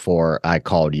pastor before I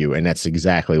called you, and that's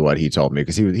exactly what he told me,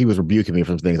 because he was rebuking me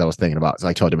for some things I was thinking about. So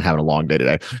I told him I'm having a long day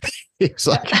today. He's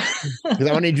like, because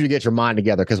I need you to get your mind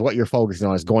together, because what you're focusing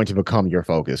on is going to become your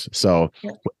focus. So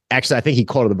actually, I think he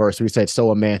quoted the verse where he said, "So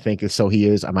a man thinketh, so he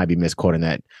is." I might be misquoting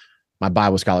that. My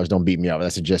Bible scholars don't beat me up.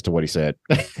 That's the gist of what he said.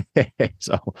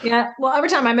 So yeah. Well, every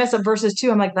time I mess up verses too,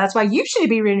 I'm like, that's why you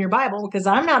should be reading your Bible, because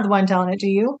I'm not the one telling it to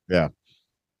you. Yeah.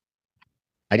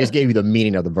 I just gave you the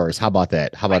meaning of the verse. How about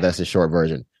that? How about that's a short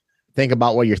version? Think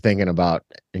about what you're thinking about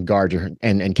and guard your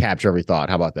and capture every thought.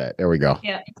 How about that? There we go.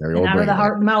 Yeah. There we go. Out of the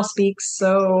heart, mouth speaks.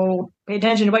 So pay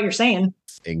attention to what you're saying.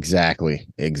 Exactly.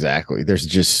 There's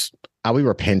just, are we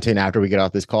repenting after we get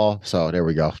off this call? So there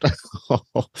we go. All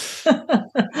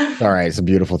right. It's a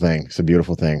beautiful thing.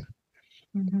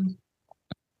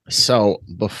 So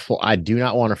before, I do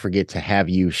not want to forget to have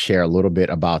you share a little bit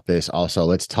about this. Also,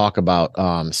 let's talk about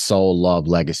Soul Love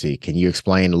Legacy. Can you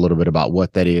explain a little bit about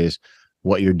what that is,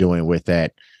 what you're doing with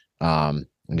that, and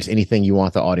just anything you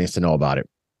want the audience to know about it?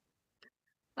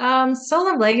 Soul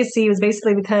Love Legacy was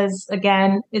basically because,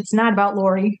 again, it's not about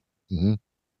Laurie.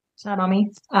 It's not about me.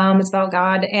 It's about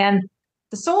God. And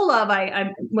the soul love,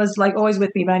 I was like always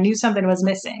with me, but I knew something was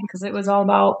missing, because it was all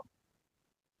about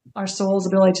our soul's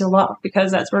ability to love,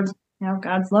 because that's where,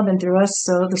 God's loving through us.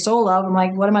 So the soul love, I'm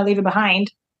like, what am I leaving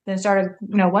behind? Then started,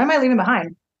 what am I leaving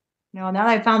behind? Now that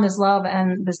I found this love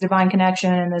and this divine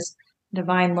connection and this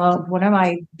divine love, what am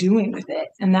I doing with it?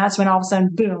 And that's when all of a sudden,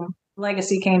 boom,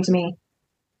 legacy came to me.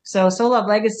 So Soul Love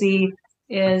Legacy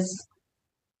is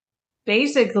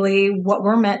basically what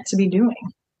we're meant to be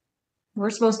doing. We're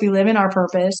supposed to be living our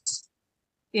purpose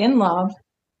in love.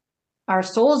 Our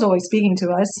soul is always speaking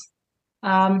to us.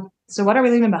 So what are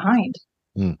we leaving behind?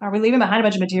 Are we leaving behind a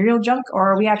bunch of material junk,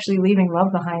 or are we actually leaving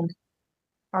love behind?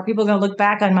 Are people going to look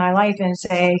back on my life and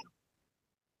say,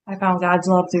 I found God's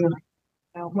love through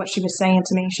what she was saying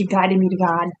to me. She guided me to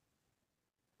God.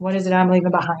 What is it I'm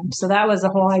leaving behind? So that was the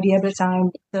whole idea at the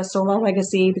time, the Soul Love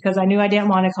Legacy, because I knew I didn't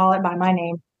want to call it by my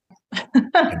name.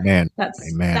 Amen.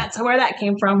 That's where that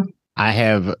came from.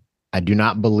 I do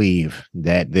not believe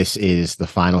that this is the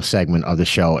final segment of the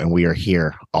show, and we are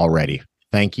here already.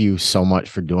 Thank you so much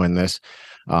for doing this.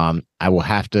 I will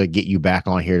have to get you back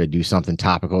on here to do something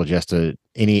topical, just to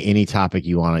any topic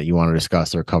you want to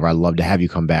discuss or cover. I'd love to have you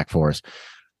come back for us.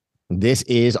 This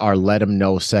is our Let Them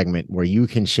Know segment, where you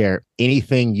can share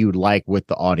anything you'd like with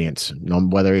the audience,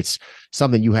 whether it's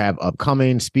something you have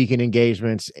upcoming, speaking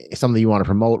engagements, something you want to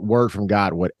promote, word from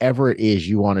God, whatever it is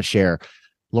you want to share.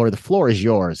 Laurie, the floor is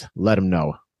yours. Let them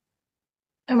know.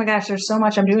 Oh my gosh, there's so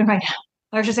much I'm doing right now.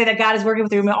 I should say that God is working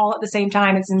with me all at the same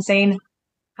time. It's insane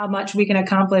how much we can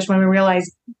accomplish when we realize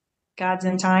God's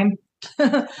in time.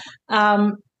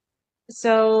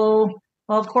 So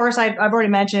Well, of course, I've already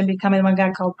mentioned becoming the one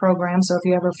God called program. So if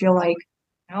you ever feel like,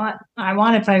 you know what, I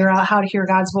want to figure out how to hear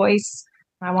God's voice,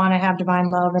 I want to have divine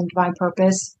love and divine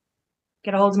purpose,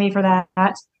 get a hold of me for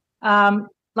that.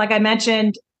 Like I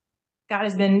mentioned, God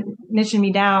has been niching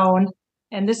me down.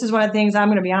 And this is one of the things I'm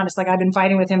going to be honest, like I've been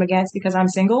fighting with him against because I'm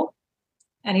single.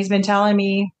 And he's been telling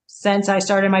me since I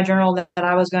started my journal that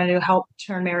I was going to help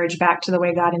turn marriage back to the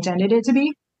way God intended it to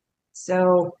be.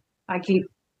 So I keep,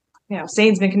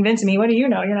 Satan's been convincing me, what do you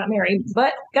know? You're not married.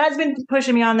 But God's been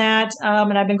pushing me on that.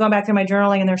 And I've been going back through my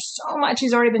journaling, and there's so much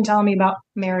he's already been telling me about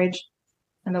marriage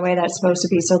and the way that's supposed to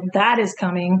be. So that is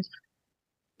coming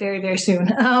very, very soon.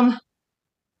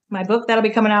 My book that'll be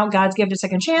coming out, God's Gift to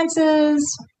Second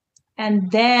Chances.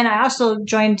 And then I also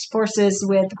joined forces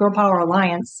with Girl Power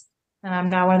Alliance. And I'm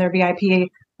now one of their VIP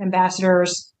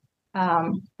ambassadors.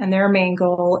 And their main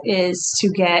goal is to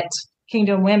get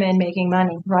Kingdom women making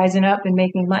money, rising up and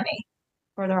making money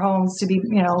for their homes, to be,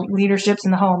 leaderships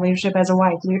in the home, leadership as a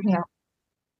wife,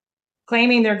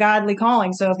 claiming their godly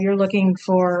calling. So if you're looking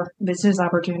for business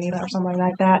opportunity or something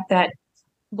like that, that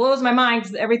blows my mind,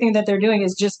 because everything that they're doing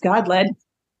is just God-led.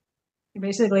 You're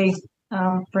basically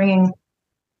bringing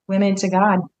women to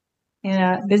God in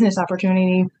a business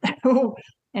opportunity.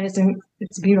 And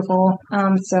it's beautiful.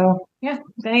 So yeah,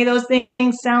 if any of those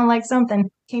things sound like something,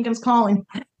 Kingdom's calling.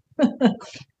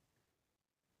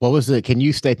 What was it? Can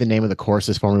you state the name of the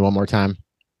courses for me one more time?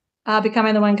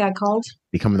 Becoming the One God Called.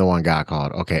 Becoming the One God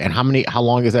Called. Okay. And how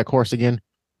long is that course again?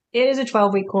 It is a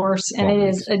 12-week course, and it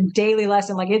is a daily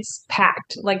lesson. Like, it's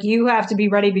packed. Like, you have to be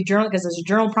ready to be journal, because there's a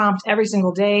journal prompt every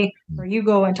single day where you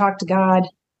go and talk to God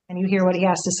and you hear what he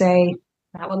has to say,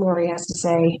 not what Laurie has to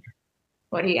say,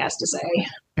 what he has to say.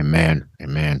 Amen.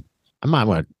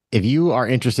 If you are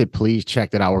interested, please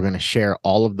check that out. We're going to share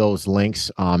all of those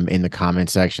links in the comment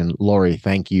section. Laurie,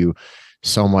 thank you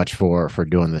so much for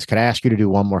doing this. Could I ask you to do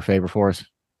one more favor for us?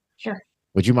 Sure.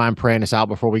 Would you mind praying us out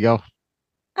before we go?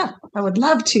 Oh, I would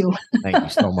love to. Thank you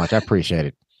so much. I appreciate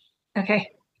it. Okay.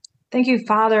 Thank you,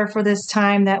 Father, for this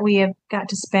time that we have got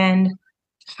to spend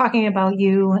talking about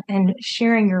you and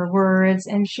sharing your words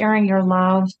and sharing your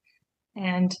love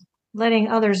and letting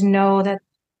others know that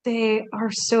they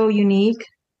are so unique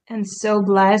and so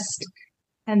blessed,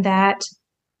 and that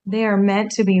they are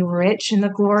meant to be rich in the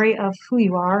glory of who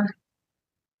you are.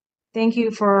 Thank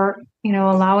you for,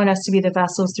 allowing us to be the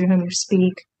vessels through whom you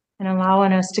speak, and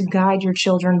allowing us to guide your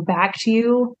children back to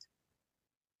you,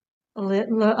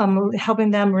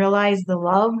 helping them realize the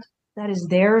love that is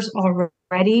theirs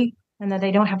already, and that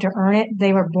they don't have to earn it.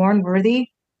 They were born worthy.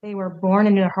 They were born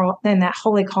in that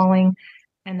holy calling,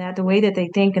 and that the way that they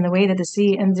think and the way that they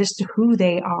see and just who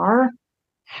they are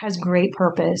has great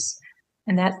purpose.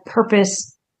 And that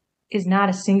purpose is not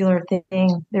a singular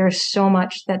thing. There is so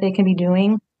much that they can be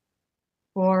doing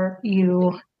for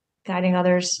you, guiding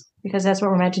others, because that's what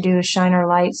we're meant to do, is shine our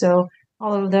light. So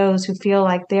all of those who feel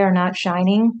like they are not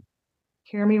shining,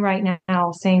 hear me right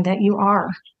now saying that you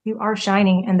are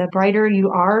shining. And the brighter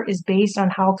you are is based on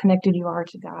how connected you are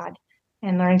to God,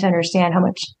 and learning to understand how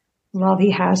much love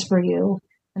he has for you,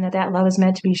 and that love is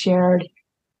meant to be shared.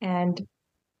 And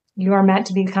you are meant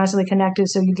to be constantly connected,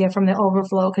 so you get from the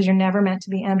overflow, because you're never meant to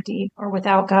be empty or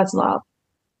without God's love.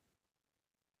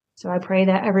 So I pray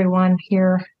that everyone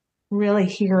here really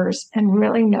hears and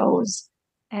really knows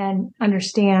and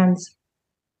understands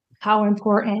how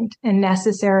important and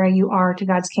necessary you are to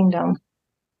God's kingdom.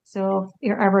 So if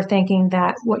you're ever thinking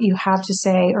that what you have to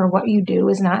say or what you do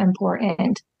is not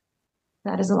important,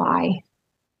 that is a lie.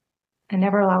 And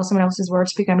never allow someone else's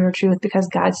words to become your truth, because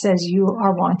God says you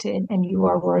are wanted and you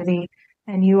are worthy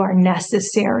and you are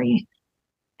necessary.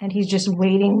 And he's just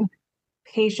waiting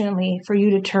patiently for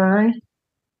you to turn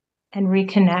and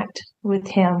reconnect with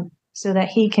him, so that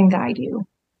he can guide you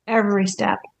every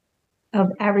step of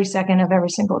every second of every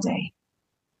single day.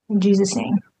 In Jesus'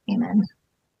 name, amen.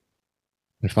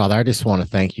 And Father, I just want to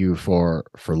thank you for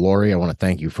Laurie. I want to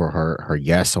thank you for her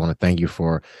yes. I want to thank you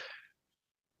for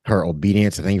her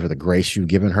obedience. I thank you for the grace you've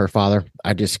given her, Father.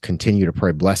 I just continue to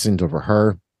pray blessings over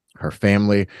her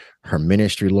family, her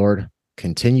ministry, Lord.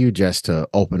 Continue just to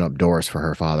open up doors for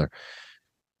her, Father.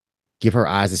 Give her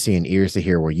eyes to see and ears to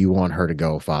hear where you want her to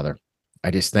go, Father. I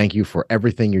just thank you for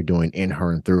everything you're doing in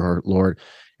her and through her, Lord.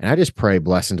 And I just pray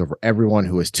blessings over everyone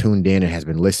who is tuned in and has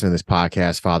been listening to this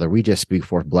podcast, Father. We just speak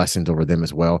forth blessings over them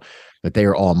as well, that they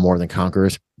are all more than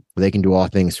conquerors. They can do all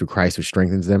things through Christ who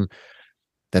strengthens them,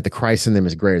 that the Christ in them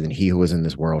is greater than he who is in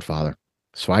this world, Father.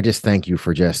 So I just thank you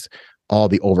for just all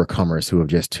the overcomers who have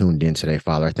just tuned in today,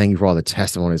 Father. I thank you for all the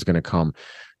testimonies going to come,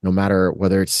 no matter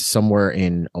whether it's somewhere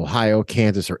in Ohio,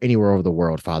 Kansas, or anywhere over the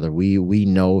world, Father. We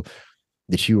know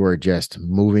that you are just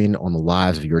moving on the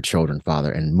lives of your children,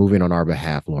 Father, and moving on our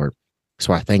behalf, Lord.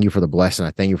 So I thank you for the blessing.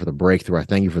 I thank you for the breakthrough. I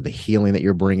thank you for the healing that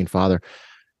you're bringing, Father.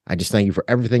 I just thank you for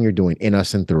everything you're doing in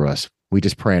us and through us. We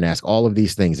just pray and ask all of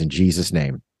these things in Jesus'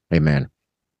 name. Amen.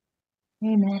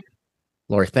 Amen.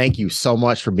 Laurie, thank you so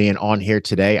much for being on here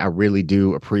today. I really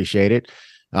do appreciate it.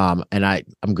 And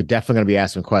I'm definitely going to be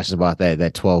asking questions about that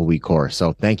 12-week course.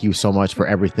 So thank you so much for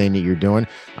everything that you're doing.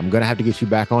 I'm going to have to get you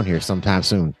back on here sometime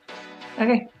soon.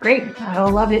 Okay, great. I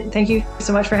will love it. Thank you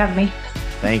so much for having me.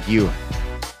 Thank you.